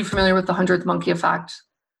are you familiar with the 100th monkey effect?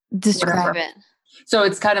 Describe it. So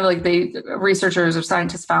it's kind of like researchers or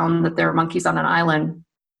scientists found that there are monkeys on an island,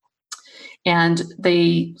 and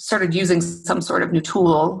they started using some sort of new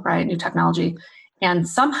tool, right, new technology. And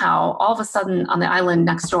somehow, all of a sudden, on the island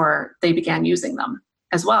next door, they began using them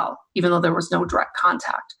as well, even though there was no direct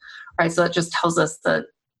contact, right? So that just tells us that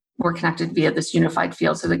we're connected via this unified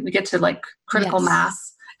field. So that we get to like critical mass,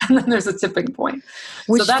 and then there's a tipping point.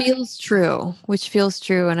 Which feels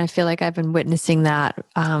true. And I feel like I've been witnessing that.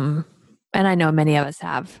 And I know many of us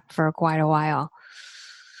have for quite a while.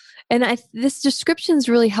 And this description is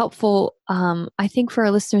really helpful, I think, for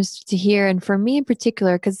our listeners to hear, and for me in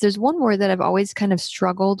particular, because there's one word that I've always kind of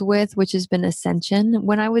struggled with, which has been ascension.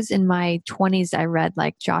 When I was in my 20s, I read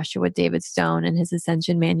like Joshua David Stone and his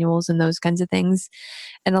ascension manuals and those kinds of things.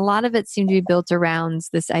 And a lot of it seemed to be built around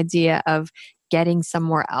this idea of getting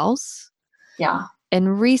somewhere else. Yeah.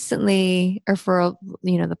 And recently, or for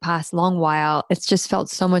the past long while, it's just felt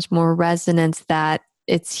so much more resonance that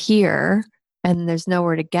it's here and there's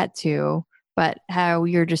nowhere to get to. But how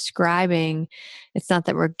you're describing, it's not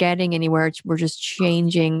that we're getting anywhere, we're just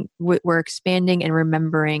changing, we're expanding and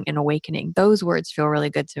remembering and awakening. Those words feel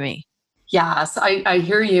really good to me. Yes, I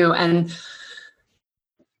hear you. And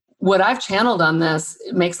what I've channeled on this,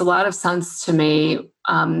 it makes a lot of sense to me.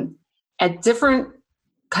 At different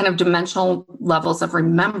kind of dimensional levels of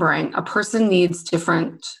remembering, a person needs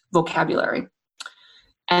different vocabulary.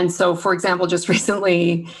 And so, for example, just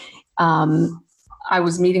recently, I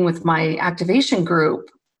was meeting with my activation group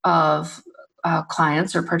of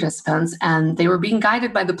clients or participants, and they were being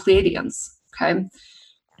guided by the Pleiadians, okay,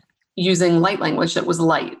 using light language that was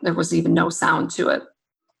light. There was even no sound to it,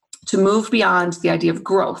 to move beyond the idea of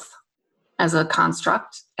growth as a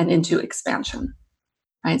construct and into expansion,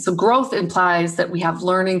 right? So growth implies that we have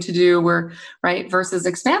learning to do, right? Versus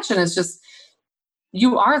expansion is just,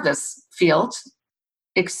 you are this field,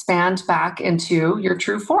 expand back into your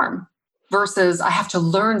true form, versus I have to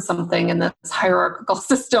learn something in this hierarchical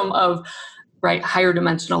system of, right, higher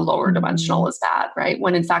dimensional, lower dimensional is bad, right?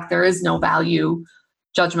 When in fact there is no value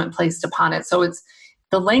judgment placed upon it. So it's,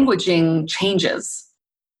 the languaging changes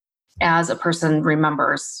as a person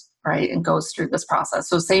remembers, right, and goes through this process.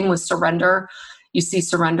 So same with surrender. You see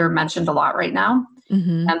surrender mentioned a lot right now.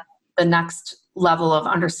 And the next level of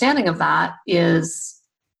understanding of that is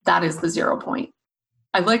the 0 point.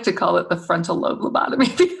 I like to call it the frontal lobe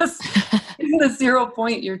lobotomy, because in the 0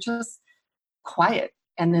 point, you're just quiet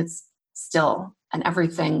and it's still, and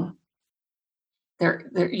everything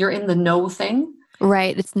you're in the no thing.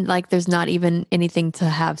 Right. It's like there's not even anything to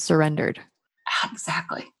have surrendered.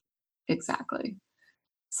 Exactly.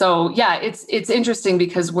 So yeah, it's interesting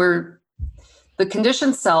because the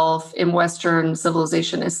conditioned self in Western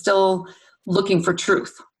civilization is still looking for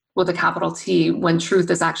truth with a capital T, when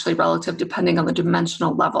truth is actually relative depending on the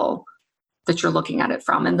dimensional level that you're looking at it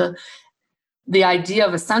from. And the idea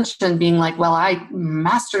of ascension being like, well, I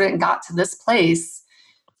mastered it and got to this place,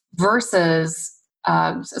 versus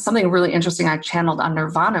something really interesting I channeled on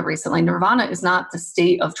Nirvana recently. Nirvana is not the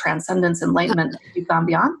state of transcendence, enlightenment that you've gone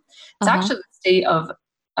beyond. It's actually the state of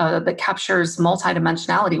that captures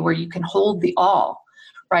multidimensionality, where you can hold the all,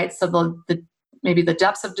 right? So the maybe the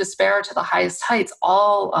depths of despair to the highest heights,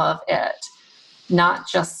 all of it, not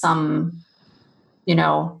just some,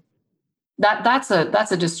 that's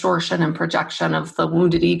a distortion and projection of the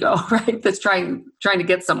wounded ego, right? That's trying to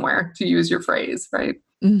get somewhere, to use your phrase, right?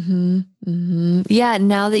 Yeah.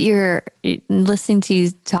 Now that you're listening to you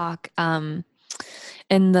talk, and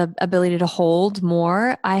the ability to hold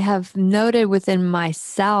more, I have noted within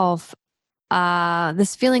myself,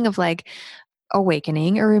 this feeling of like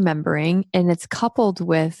awakening or remembering, and it's coupled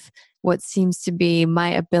with what seems to be my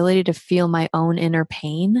ability to feel my own inner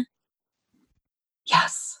pain.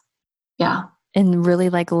 Yes. Yeah. And really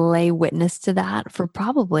like lay witness to that for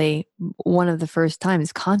probably one of the first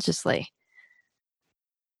times consciously.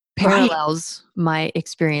 Parallels my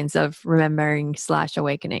experience of remembering /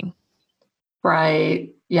 awakening.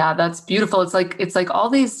 Right. Yeah, that's beautiful. It's like all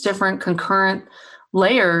these different concurrent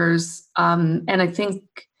layers. And I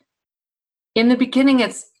think in the beginning,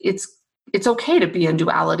 it's okay to be in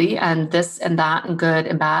duality and this and that and good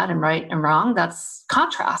and bad and right and wrong. That's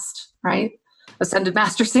contrast, right? Ascended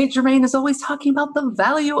Master Saint Germain is always talking about the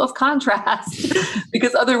value of contrast,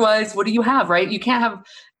 because otherwise, what do you have, right? You can't have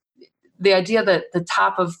the idea that the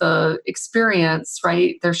top of the experience,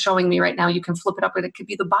 right? They're showing me right now, you can flip it up and it could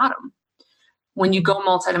be the bottom. When you go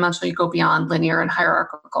multidimensional, you go beyond linear and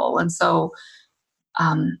hierarchical. And so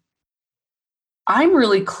I'm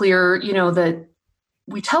really clear, that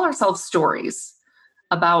we tell ourselves stories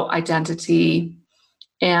about identity,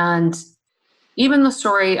 and even the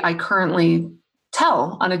story I currently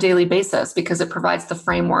tell on a daily basis, because it provides the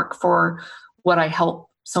framework for what I help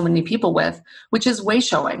so many people with, which is way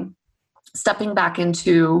showing, stepping back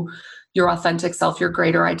into your authentic self, your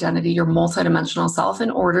greater identity, your multidimensional self,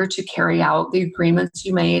 in order to carry out the agreements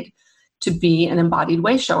you made to be an embodied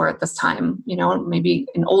way shower at this time. Maybe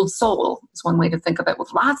an old soul is one way to think of it,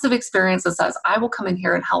 with lots of experience that says, I will come in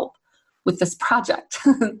here and help with this project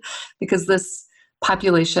because this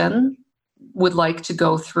population would like to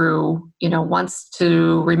go through, wants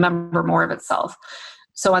to remember more of itself.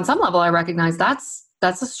 So on some level, I recognize that's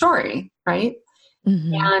a story, right?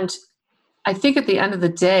 And I think at the end of the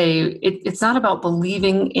day, it's not about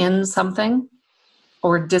believing in something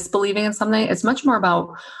or disbelieving in something. It's much more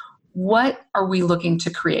about, what are we looking to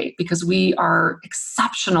create? Because we are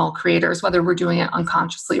exceptional creators, whether we're doing it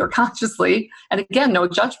unconsciously or consciously. And again, no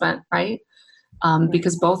judgment, right?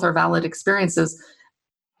 Because both are valid experiences.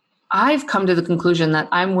 I've come to the conclusion that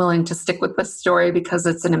I'm willing to stick with this story because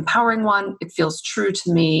it's an empowering one. It feels true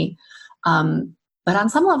to me. But on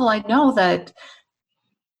some level, I know that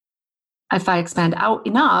if I expand out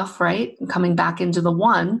enough, right, and coming back into the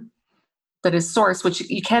one that is source, which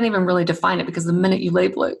you can't even really define it, because the minute you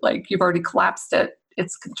label it, like you've already collapsed it,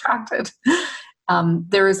 it's contracted.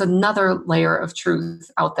 There is another layer of truth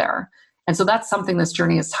out there. And so that's something this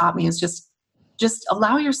journey has taught me, is just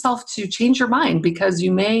allow yourself to change your mind, because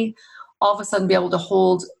you may all of a sudden be able to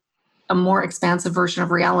hold a more expansive version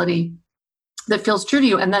of reality that feels true to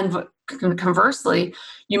you. And then conversely,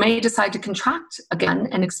 you may decide to contract again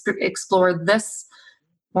and explore this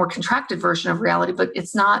more contracted version of reality, but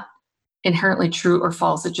it's not inherently true or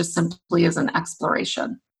false. It just simply is an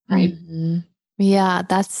exploration, right? Mm-hmm. Yeah,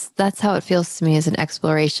 that's how it feels to me, as an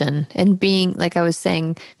exploration, and being, like I was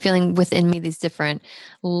saying, feeling within me these different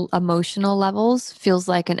emotional levels feels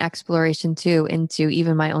like an exploration too, into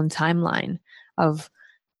even my own timeline of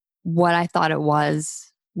what I thought it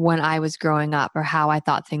was when I was growing up, or how I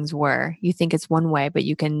thought things were. You think it's one way, but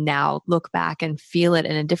you can now look back and feel it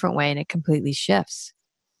in a different way, and it completely shifts.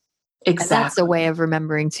 And that's a Exactly. way of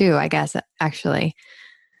remembering too, I guess, actually.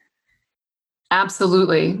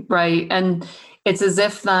 Absolutely. Right. And it's as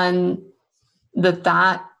if then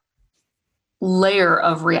that layer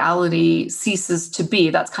of reality ceases to be.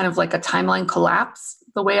 That's kind of like a timeline collapse,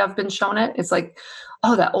 the way I've been shown it. It's like,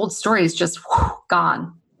 oh, that old story is just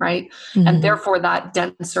gone. Right. And Mm-hmm. therefore that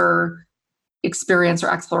denser experience or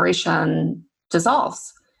exploration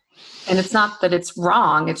dissolves. And it's not that it's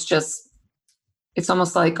wrong. It's just, it's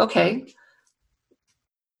almost like, okay,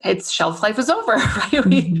 its shelf life is over, right?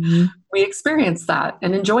 Mm-hmm. We experienced that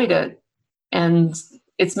and enjoyed it. And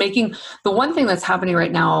it's making, the one thing that's happening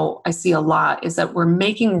right now, I see a lot, is that we're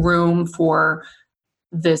making room for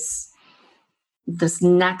this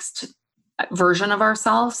next version of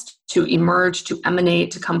ourselves to emerge, to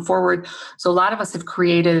emanate, to come forward. So a lot of us have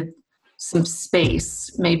created some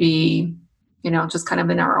space, maybe, just kind of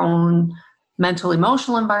in our own mental,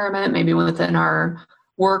 emotional environment, maybe within our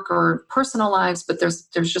work or personal lives, but there's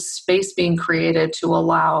just space being created to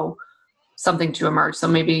allow something to emerge. So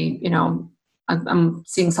maybe, I'm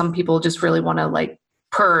seeing some people just really want to like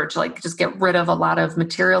purge, like just get rid of a lot of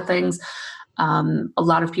material things. A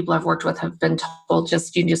lot of people I've worked with have been told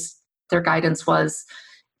their guidance was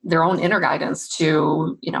their own inner guidance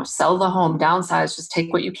to, sell the home, downsize, just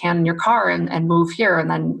take what you can in your car and move here. And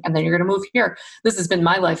then you're going to move here. This has been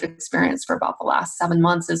my life experience for about the last 7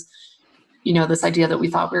 months, is, this idea that we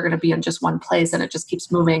thought we were going to be in just one place, and it just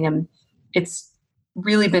keeps moving. And it's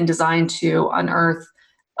really been designed to unearth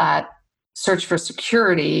that search for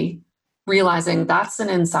security, realizing that's an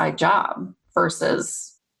inside job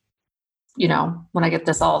versus, when I get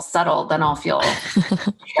this all settled, then I'll feel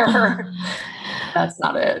secure. That's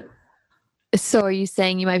not it. So are you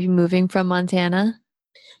saying you might be moving from Montana?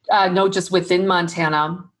 No, just within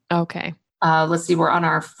Montana. Okay. Let's see, we're on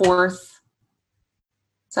our fourth.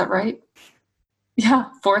 Is that right? Yeah,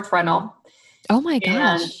 fourth rental. Oh my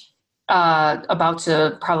And gosh. about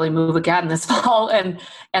to probably move again this fall. And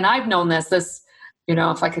I've known this,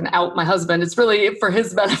 if I can out my husband, it's really for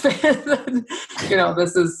his benefit.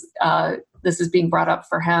 This is being brought up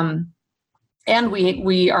for him. And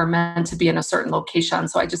we are meant to be in a certain location.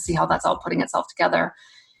 So I just see how that's all putting itself together.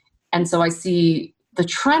 And so I see the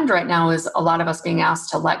trend right now is a lot of us being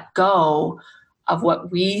asked to let go of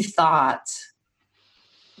what we thought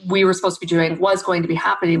we were supposed to be doing, was going to be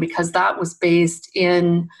happening, because that was based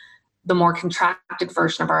in the more contracted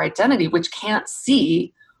version of our identity, which can't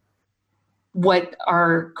see what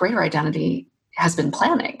our greater identity has been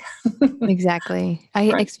planning. Exactly. I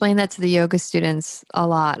Right. explain that to the yoga students a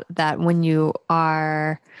lot, that when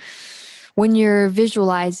you're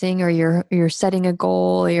visualizing, or you're setting a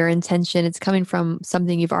goal, or your intention, it's coming from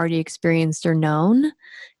something you've already experienced or known,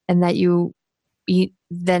 and that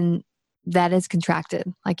then that is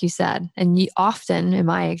contracted, like you said. And often, in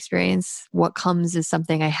my experience, what comes is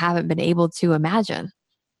something I haven't been able to imagine.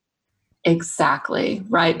 Exactly.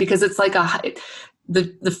 Right. Because it's like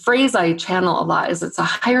the phrase I channel a lot is, it's a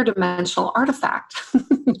higher dimensional artifact.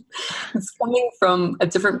 It's coming from a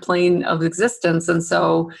different plane of existence. And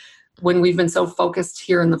so when we've been so focused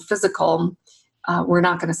here in the physical, we're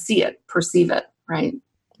not going to see it, perceive it. Right.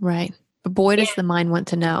 Right. But boy, does the mind want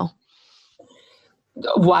to know.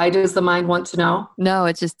 Why does the mind want to know? No,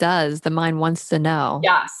 it just does. The mind wants to know.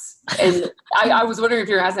 Yes. And I was wondering if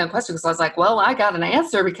you were asking that question, because I was like, well, I got an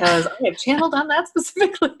answer because I have channeled on that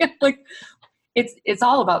specifically. Like, it's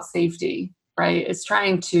all about safety, right? It's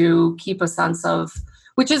trying to keep a sense of,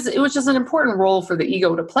 which is an important role for the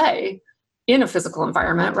ego to play in a physical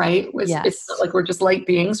environment, right? Yes. It's not like we're just light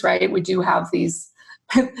beings, right? We do have this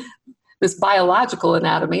biological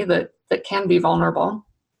anatomy that can be vulnerable.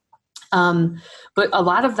 But a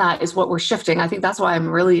lot of that is what we're shifting. I think that's why I'm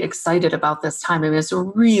really excited about this time. I mean, it's a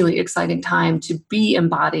really exciting time to be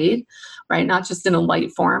embodied, right? Not just in a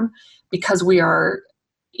light form, because we are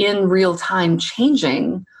in real time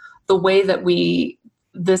changing the way that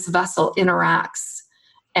this vessel interacts,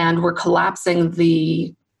 and we're collapsing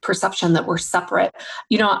the perception that we're separate.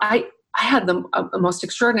 I had the most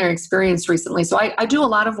extraordinary experience recently. So I do a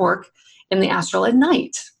lot of work in the astral at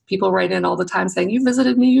night. People write in all the time saying, you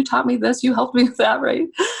visited me, you taught me this, you helped me with that, right?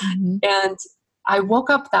 Mm-hmm. And I woke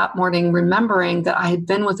up that morning remembering that I had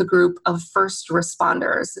been with a group of first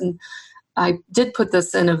responders. And I did put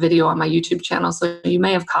this in a video on my YouTube channel, so you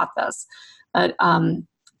may have caught this. But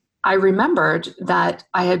I remembered that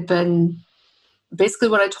I had been, basically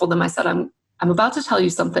what I told them, I said, I'm about to tell you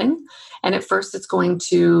something. And at first it's going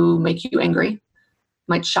to make you angry,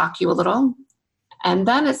 might shock you a little. And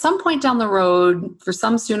then at some point down the road, for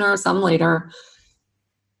some sooner or some later,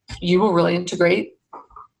 you will really integrate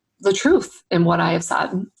the truth in what I have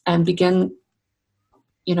said and begin,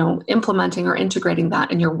 implementing or integrating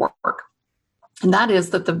that in your work. And that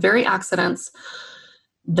is that the very accidents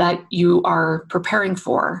that you are preparing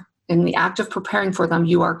for, in the act of preparing for them,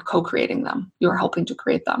 you are co-creating them. You are helping to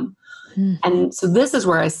create them. Mm. And so this is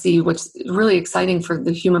where I see what's really exciting for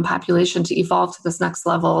the human population to evolve to this next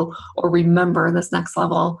level, or remember this next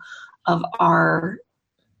level of our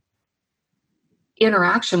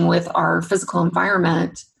interaction with our physical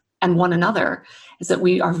environment and one another, is that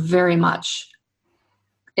we are very much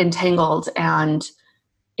entangled and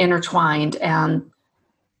intertwined. And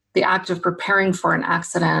the act of preparing for an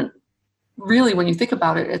accident, really, when you think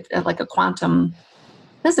about it at like a quantum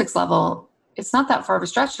physics level, it's not that far of a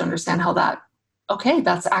stretch to understand how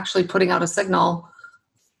that's actually putting out a signal,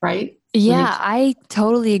 right? Yeah, I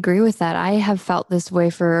totally agree with that. I have felt this way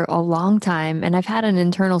for a long time, and I've had an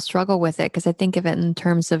internal struggle with it because I think of it in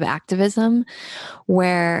terms of activism,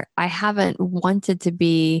 where I haven't wanted to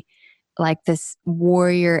be like this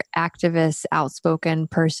warrior activist, outspoken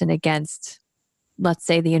person against, let's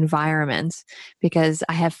say, the environment, because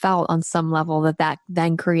I have felt on some level that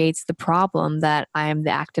then creates the problem that I am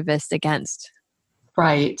the activist against.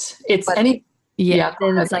 Right. Yeah.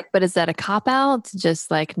 Then it's like, but is that a cop out to just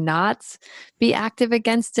like not be active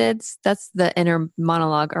against it? That's the inner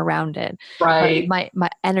monologue around it. Right. But my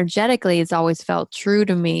energetically, it's always felt true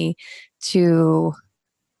to me to,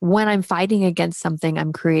 when I'm fighting against something,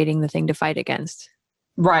 I'm creating the thing to fight against.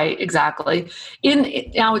 Right, exactly.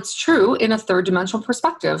 Now it's true in a third dimensional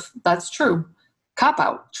perspective. That's true. Cop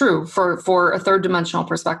out, true for a third dimensional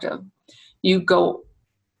perspective. You go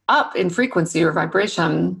up in frequency or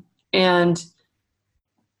vibration, and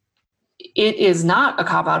it is not a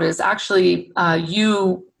cop out. It's actually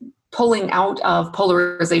you pulling out of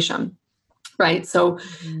polarization, right? So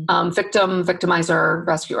victim, victimizer,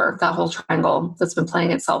 rescuer, that whole triangle that's been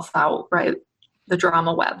playing itself out, right? The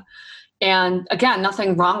drama web. And again,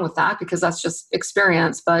 nothing wrong with that because that's just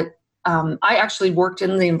experience. But I actually worked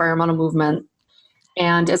in the environmental movement.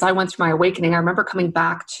 And as I went through my awakening, I remember coming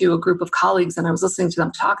back to a group of colleagues and I was listening to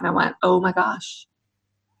them talk and I went, oh my gosh,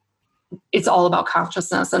 it's all about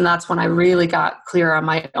consciousness. And that's when I really got clear on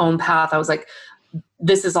my own path. I was like,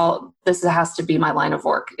 this has to be my line of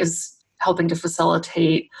work, is helping to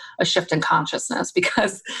facilitate a shift in consciousness.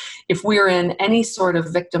 Because if we're in any sort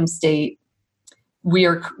of victim state, we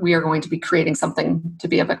are going to be creating something to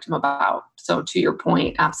be a victim about. So to your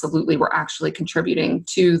point, absolutely, we're actually contributing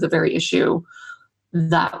to the very issue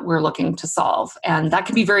that we're looking to solve. And that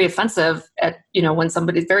can be very offensive when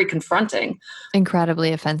somebody's very confronting.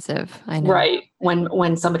 Incredibly offensive, I know. Right.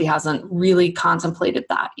 When somebody hasn't really contemplated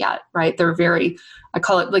that yet, right? I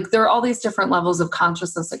call it like, there are all these different levels of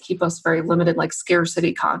consciousness that keep us very limited, like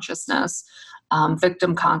scarcity consciousness,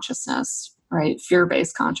 victim consciousness, right?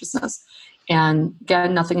 Fear-based consciousness. And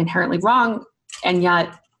again, nothing inherently wrong. And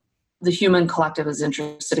yet the human collective is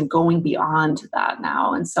interested in going beyond that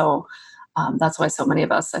now. And so that's why so many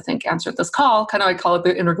of us, I think, answered this call. Kind of, I call it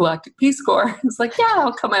the Intergalactic Peace Corps. It's like, yeah,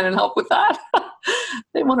 I'll come in and help with that.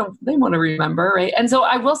 They want to remember, right? And so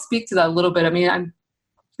I will speak to that a little bit. I mean, I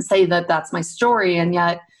say that that's my story. And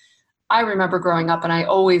yet I remember growing up and I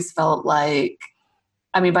always felt like,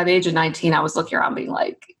 by the age of 19, I was looking around being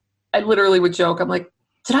like, I literally would joke. I'm like,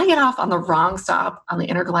 did I get off on the wrong stop on the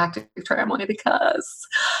intergalactic tramway? Because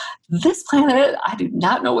this planet, I do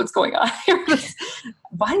not know what's going on here.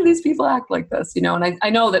 Why do these people act like this? And I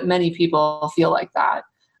know that many people feel like that.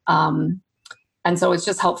 And so it's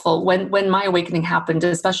just helpful when my awakening happened,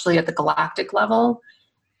 especially at the galactic level,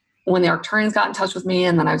 when the Arcturians got in touch with me,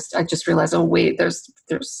 and then I just realized, oh wait,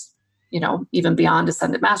 there's even beyond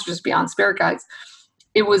Ascended Masters, beyond spirit guides.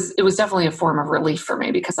 It was definitely a form of relief for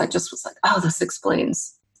me because I just was like, oh, this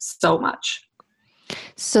explains so much.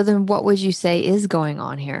 So then what would you say is going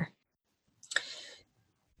on here?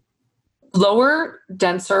 Lower,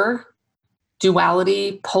 denser,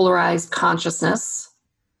 duality, polarized consciousness,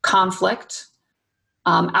 conflict,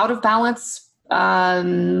 out of balance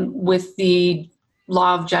with the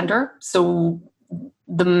law of gender. So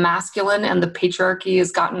the masculine and the patriarchy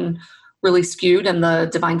has gotten really skewed and the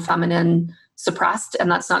divine feminine suppressed.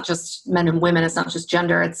 And that's not just men and women. It's not just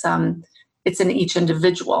gender. It's in each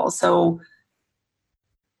individual. So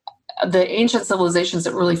the ancient civilizations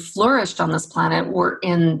that really flourished on this planet were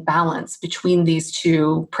in balance between these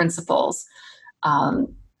two principles.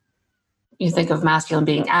 You think of masculine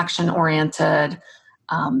being action-oriented,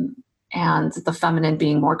 and the feminine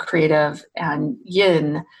being more creative, and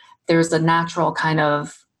yin, there's a natural kind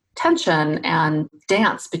of tension and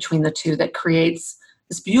dance between the two that creates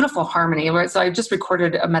this beautiful harmony. Right? So I just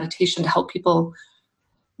recorded a meditation to help people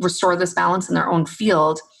restore this balance in their own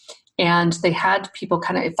field. And they had people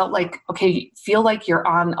it felt like, okay, feel like you're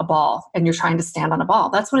on a ball and you're trying to stand on a ball.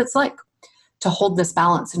 That's what it's like to hold this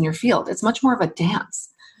balance in your field. It's much more of a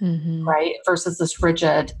dance, right? Versus this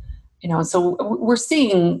rigid, so we're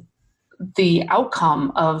seeing the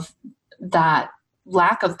outcome of that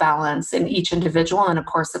lack of balance in each individual and, of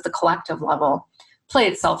course, at the collective level play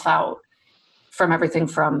itself out from everything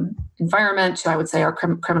from environment to, I would say, our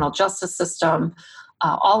criminal justice system,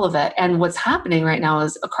 all of it. And what's happening right now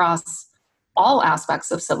is across all aspects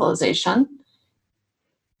of civilization,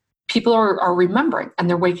 people are remembering and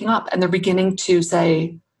they're waking up and they're beginning to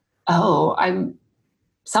say, oh,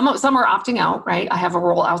 some are opting out, right? I have a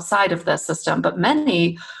role outside of this system, but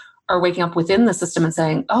many are waking up within the system and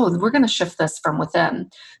saying, oh, we're going to shift this from within.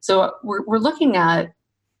 So we're looking at,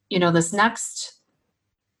 this next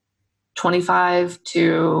 25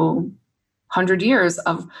 to 100 years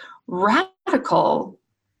of radical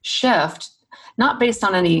shift, not based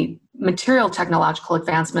on any material technological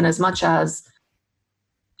advancement as much as,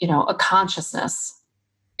 a consciousness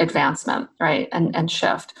advancement, right? And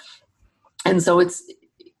shift. And so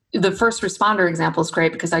the first responder example is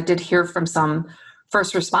great because I did hear from some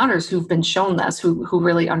first responders who've been shown this, who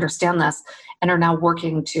really understand this and are now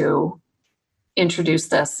working to introduce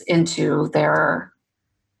this into their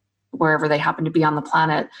wherever they happen to be on the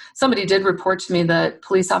planet. Somebody did report to me that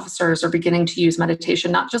police officers are beginning to use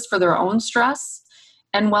meditation, not just for their own stress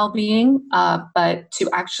and well-being, but to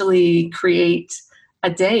actually create a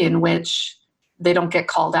day in which they don't get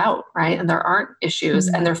called out, right? And there aren't issues,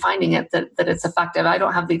 and they're finding it that it's effective. I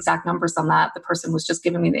don't have the exact numbers on that. The person was just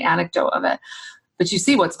giving me the anecdote of it. But you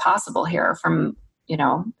see what's possible here from,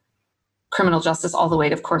 criminal justice all the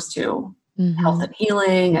way, of course, to health and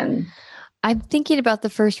healing. And I'm thinking about the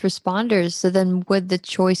first responders. So then would the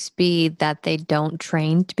choice be that they don't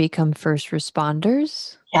train to become first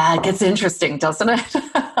responders? Yeah, it gets interesting, doesn't it?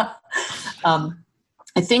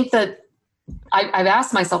 I think that I've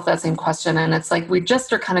asked myself that same question, and it's like we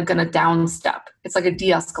just are kind of going to downstep. It's like a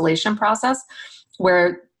de-escalation process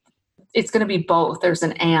where it's going to be both. There's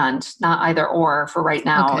an and, not either or for right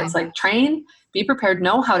now. Okay. It's like train, be prepared,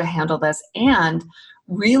 know how to handle this, and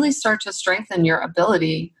really start to strengthen your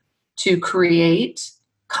ability to create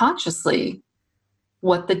consciously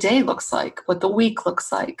what the day looks like, what the week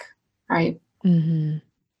looks like, right? Mm-hmm.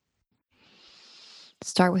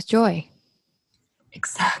 Start with joy.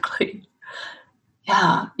 Exactly.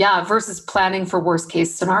 Yeah. Versus planning for worst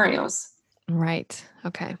case scenarios. Right.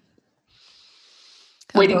 Okay.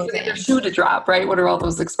 Waiting for the other shoe to drop, right? What are all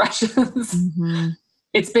those expressions?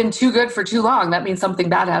 It's been too good for too long. That means something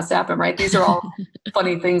bad has to happen, right? These are all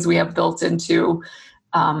funny things we have built into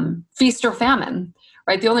feast or famine,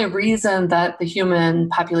 right? The only reason that the human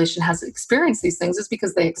population has experienced these things is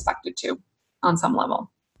because they expected to on some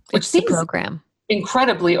level, which seems program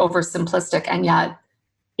incredibly oversimplistic, and yet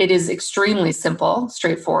it is extremely simple,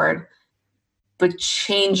 straightforward, but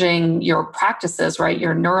changing your practices, right?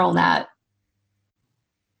 Your neural net,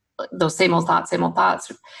 those same old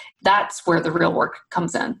thoughts, that's where the real work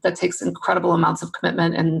comes in. That takes incredible amounts of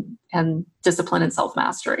commitment and discipline and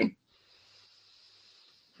self-mastery.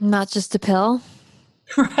 Not just a pill.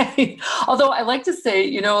 Right. Although I like to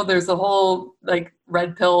say, there's a whole like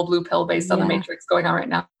red pill, blue pill based on the Matrix going on right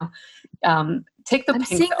now. Take the I'm pink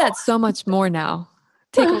seeing pill. that so much more now.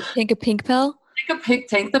 Take a pink pill.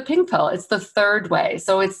 Take the pink pill. It's the third way.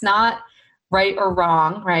 So it's not right or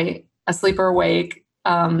wrong, right? Asleep or awake.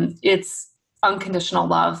 It's unconditional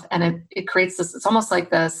love. And it creates this, it's almost like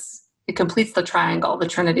this, it completes the triangle, the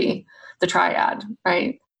trinity, the triad,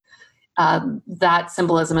 right? That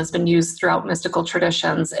symbolism has been used throughout mystical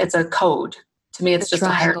traditions. It's a code. To me, it's just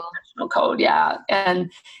triangle. A higher dimensional code. Yeah.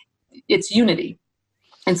 And it's unity.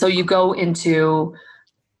 And so you go into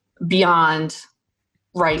beyond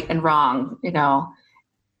right and wrong, the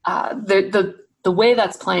way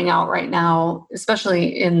that's playing out right now, especially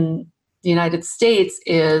in the United States,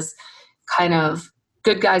 is kind of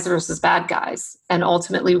good guys versus bad guys. And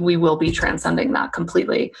ultimately we will be transcending that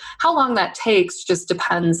completely. How long that takes just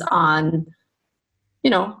depends on,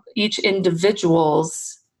 each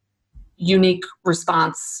individual's, unique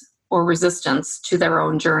response or resistance to their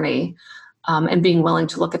own journey, and being willing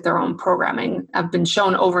to look at their own programming. I've been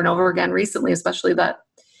shown over and over again recently, especially, that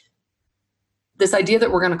this idea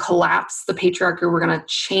that we're going to collapse the patriarchy, we're going to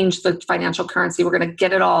change the financial currency, we're going to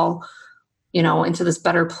get it all, into this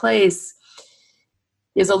better place,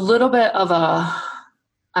 is a little bit of a,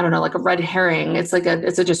 I don't know, like a red herring. It's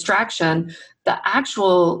a distraction. The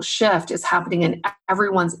actual shift is happening in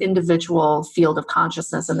everyone's individual field of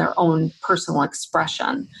consciousness and their own personal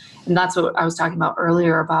expression. And that's what I was talking about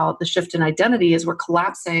earlier about the shift in identity, is we're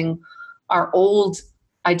collapsing our old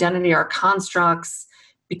identity, our constructs,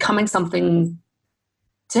 becoming something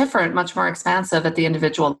different, much more expansive at the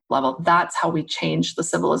individual level. That's how we change the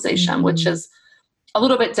civilization, mm-hmm. which is a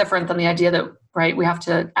little bit different than the idea that, right, we have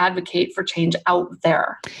to advocate for change out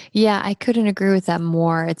there. Yeah, I couldn't agree with that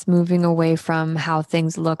more. It's moving away from how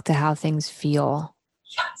things look to how things feel.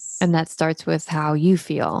 Yes. And that starts with how you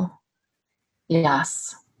feel.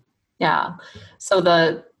 Yes. Yeah. So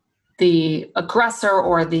the aggressor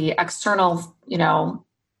or the external,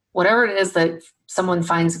 whatever it is that someone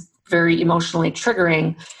finds very emotionally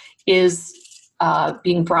triggering is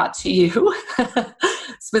being brought to you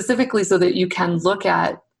specifically so that you can look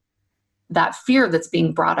at that fear that's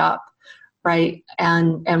being brought up, right?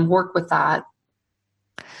 And work with that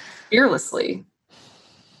fearlessly.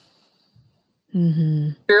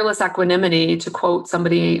 Mm-hmm. Fearless equanimity, to quote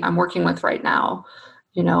somebody I'm working with right now,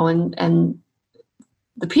 and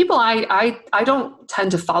the people I don't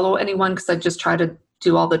tend to follow anyone, because I just try to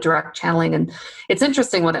do all the direct channeling. And it's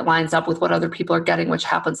interesting when it lines up with what other people are getting, which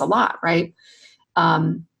happens a lot, right?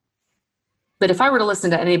 But if I were to listen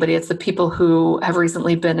to anybody, it's the people who have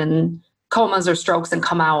recently been in comas or strokes and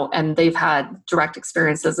come out, and they've had direct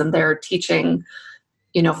experiences, and they're teaching,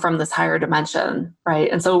 from this higher dimension,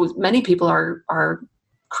 right? And so many people are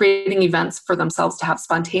creating events for themselves to have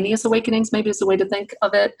spontaneous awakenings, maybe is a way to think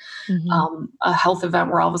of it. Mm-hmm. A health event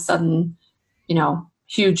where all of a sudden,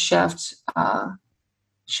 huge shift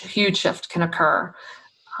can occur,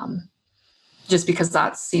 just because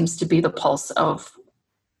that seems to be the pulse of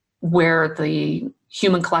where the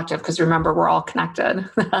human collective, because remember, we're all connected.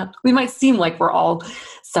 We might seem like we're all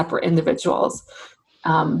separate individuals.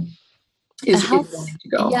 Is going to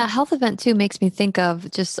go. Yeah, health event too makes me think of,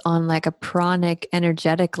 just on like a pranic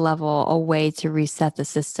energetic level, a way to reset the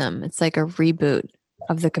system. It's like a reboot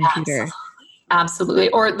of the computer. Absolutely.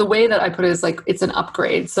 Or the way that I put it is like, it's an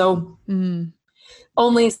upgrade. So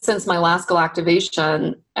only since my last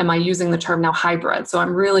galactivation am I using the term now hybrid. So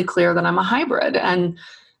I'm really clear that I'm a hybrid. And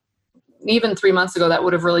even 3 months ago, that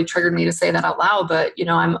would have really triggered me to say that out loud. But,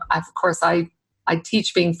 I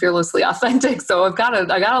teach being fearlessly authentic. So I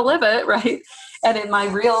gotta live it. Right. And in my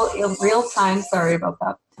real time, sorry about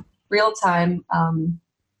that, real time,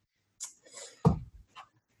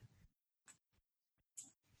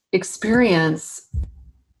 experience,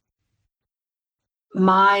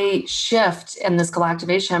 my shift in this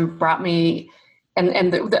galactivation brought me,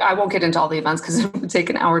 I won't get into all the events because it would take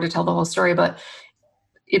an hour to tell the whole story, but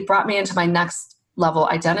it brought me into my next level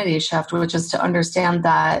identity shift, which is to understand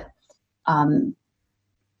that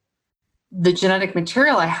the genetic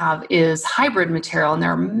material I have is hybrid material, and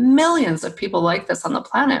there are millions of people like this on the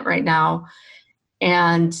planet right now.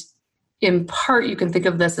 And in part, you can think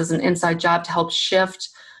of this as an inside job to help shift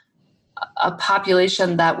a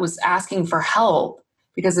population that was asking for help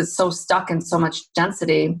because it's so stuck in so much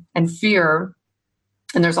density and fear.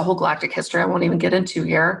 And there's a whole galactic history I won't even get into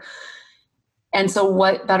here. And so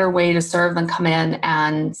what better way to serve than come in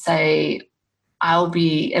and say, I'll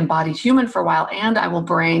be embodied human for a while, and I will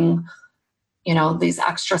bring, these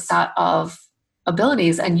extra set of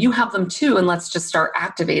abilities, and you have them too. And let's just start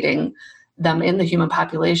activating them in the human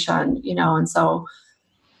population, and so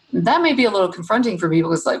that may be a little confronting for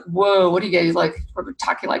people. It's like, whoa, what do you guys like? We're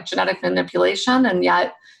talking like genetic manipulation. And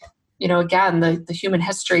yet, again, the human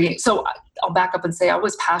history. So I'll back up and say I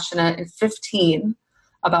was passionate at 15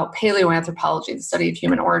 about paleoanthropology, the study of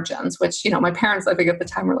human origins, which, my parents, I think at the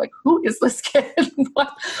time, were like, who is this kid?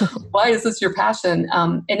 Why is this your passion?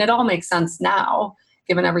 And it all makes sense now,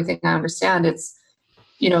 given everything I understand. It's,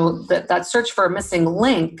 that search for a missing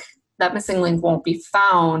link, that missing link won't be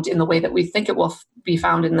found in the way that we think it will be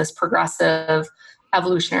found in this progressive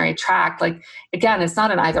evolutionary track. Like, again, it's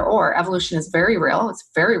not an either or. Evolution is very real. It's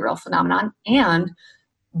a very real phenomenon. And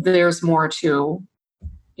there's more to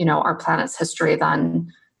our planet's history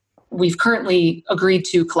than we've currently agreed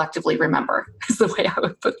to collectively remember, is the way I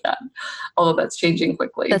would put that. Although that's changing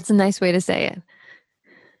quickly. That's a nice way to say it.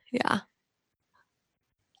 Yeah.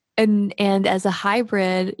 And as a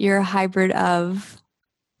hybrid, you're a hybrid of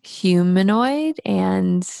humanoid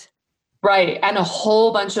and Right. And a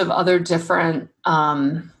whole bunch of other different,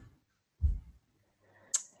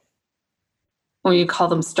 when you call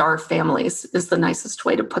them star families is the nicest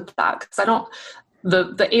way to put that. Because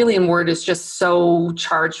the alien word is just so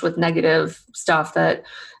charged with negative stuff that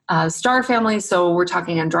star families, so we're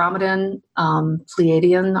talking Andromedan,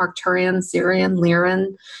 Pleiadian, Arcturian, Sirian,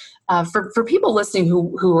 Lyran. For people listening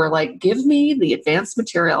who are like, give me the advanced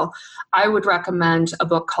material, I would recommend a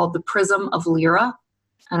book called The Prism of Lyra.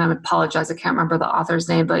 And I apologize, I can't remember the author's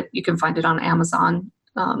name, but you can find it on Amazon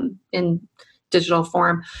in digital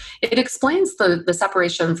form. It explains the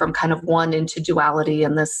separation from kind of one into duality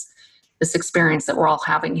and this experience that we're all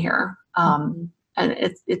having here. And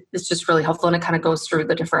it's just really helpful. And it kind of goes through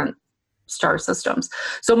the different star systems.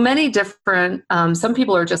 So many different, some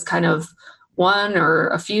people are just kind of one or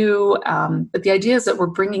a few, but the idea is that we're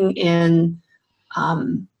bringing in,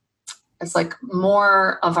 it's like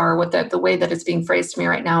more of our, what the way that it's being phrased to me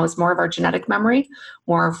right now is more of our genetic memory,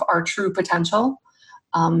 more of our true potential.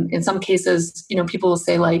 In some cases, people will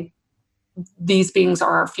say like, these beings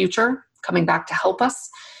are our future coming back to help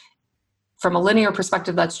us. From a linear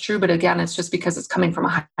perspective, that's true. But again, it's just because it's coming from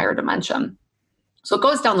a higher dimension. So it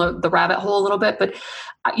goes down the rabbit hole a little bit. But,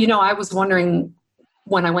 I was wondering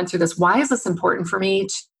when I went through this, why is this important for me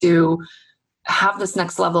to have this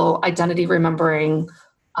next level identity remembering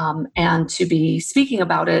and to be speaking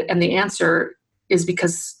about it? And the answer is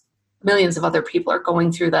because millions of other people are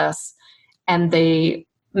going through this, and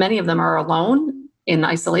many of them are alone in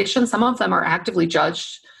isolation. Some of them are actively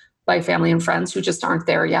judged by family and friends who just aren't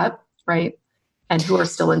there yet, right? And who are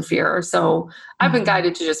still in fear. So I've been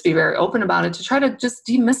guided to just be very open about it, to try to just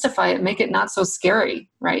demystify it, make it not so scary,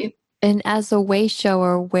 right? And as a way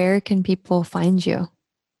shower, where can people find you?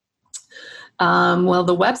 Well,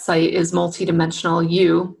 the website is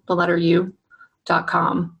multidimensionalu, the letter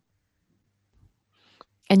U.com.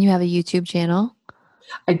 And you have a YouTube channel?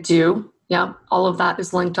 I do. Yeah. All of that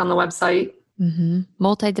is linked on the website.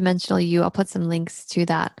 Multidimensional You. I'll put some links to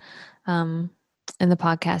that in the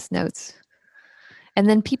podcast notes. And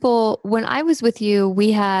then when I was with you,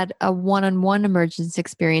 we had a one-on-one emergence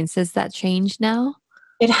experience. Has that changed now?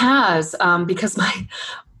 It has, because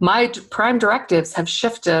my prime directives have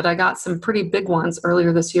shifted. I got some pretty big ones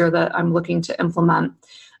earlier this year that I'm looking to implement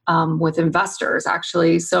with investors,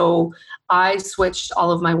 actually. So I switched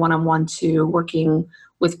all of my one-on-one to working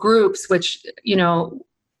with groups, which,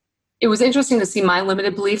 it was interesting to see my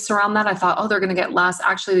limited beliefs around that. I thought, they're going to get less.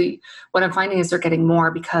 Actually, what I'm finding is they're getting more,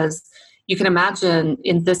 because you can imagine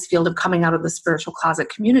in this field of coming out of the spiritual closet,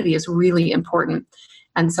 community is really important.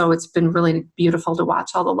 And so it's been really beautiful to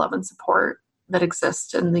watch all the love and support that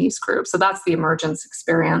exists in these groups. So that's the emergence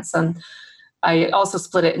experience. And I also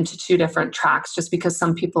split it into 2 different tracks, just because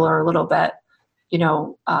some people are a little bit,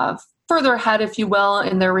 further ahead, if you will,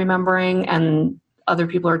 in their remembering, and other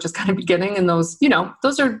people are just kind of beginning. And those,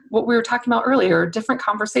 those are what we were talking about earlier, different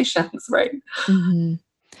conversations, right? Mm-hmm.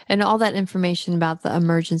 And all that information about the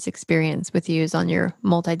emergence experience with you is on your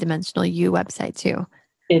Multidimensional You website too.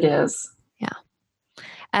 It is. Yeah.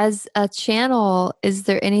 As a channel, is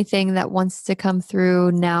there anything that wants to come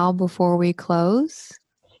through now before we close?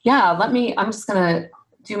 Yeah, I'm just going to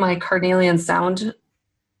do my carnelian sound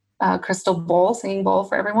crystal bowl, singing bowl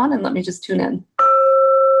for everyone, and let me just tune in.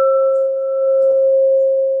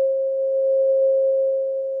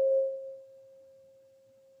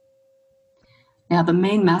 Yeah, the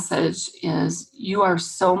main message is you are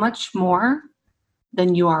so much more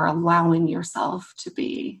than you are allowing yourself to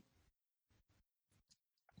be.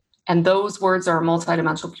 And those words are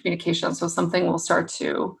multidimensional communication. So something will start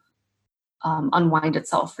to unwind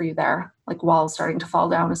itself for you there, like walls starting to fall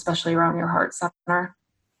down, especially around your heart center.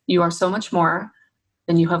 You are so much more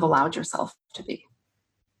than you have allowed yourself to be.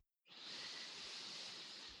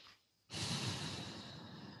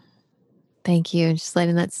 Thank you. Just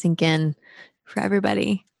letting that sink in for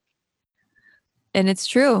everybody. And it's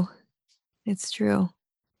true. It's true.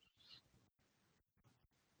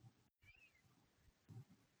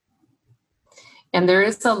 And there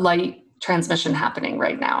is a light transmission happening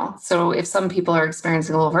right now. So if some people are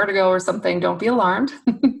experiencing a little vertigo or something, don't be alarmed.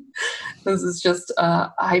 This is just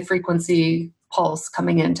a high frequency pulse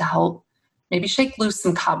coming in to help maybe shake loose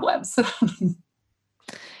some cobwebs.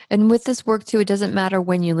 And with this work too, it doesn't matter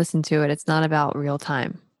when you listen to it. It's not about real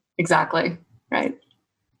time. Exactly. Right.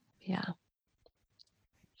 Yeah.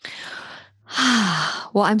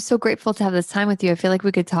 Well, I'm so grateful to have this time with you. I feel like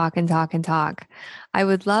we could talk and talk and talk. I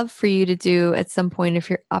would love for you to do at some point, if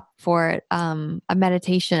you're up for it, a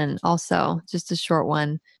meditation also, just a short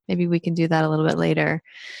one. Maybe we can do that a little bit later.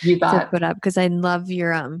 You bet. To put up, because I love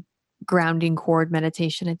your grounding cord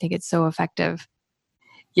meditation. I think it's so effective.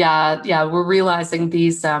 Yeah, we're realizing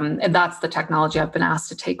these, and that's the technology I've been asked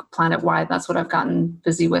to take planet wide. That's what I've gotten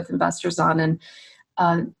busy with investors on, and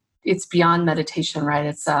uh, it's beyond meditation, right?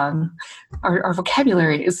 It's our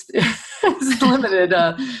vocabulary is is limited.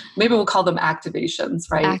 Maybe we'll call them activations,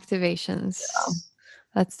 right? Activations.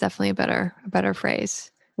 That's definitely a better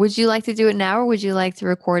phrase. Would you like to do it now, or would you like to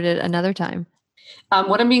record it another time?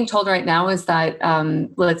 What I'm being told right now is that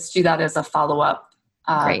let's do that as a follow up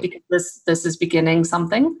Great. because this is beginning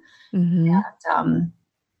something. Hmm. And,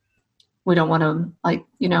 we don't want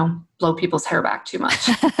to blow people's hair back too much.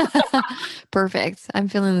 Perfect. I'm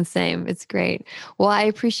feeling the same. It's great. Well, I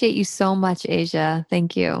appreciate you so much, Asia.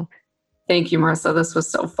 Thank you. Thank you, Marissa. This was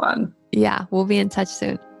so fun. Yeah, we'll be in touch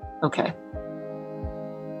soon. Okay.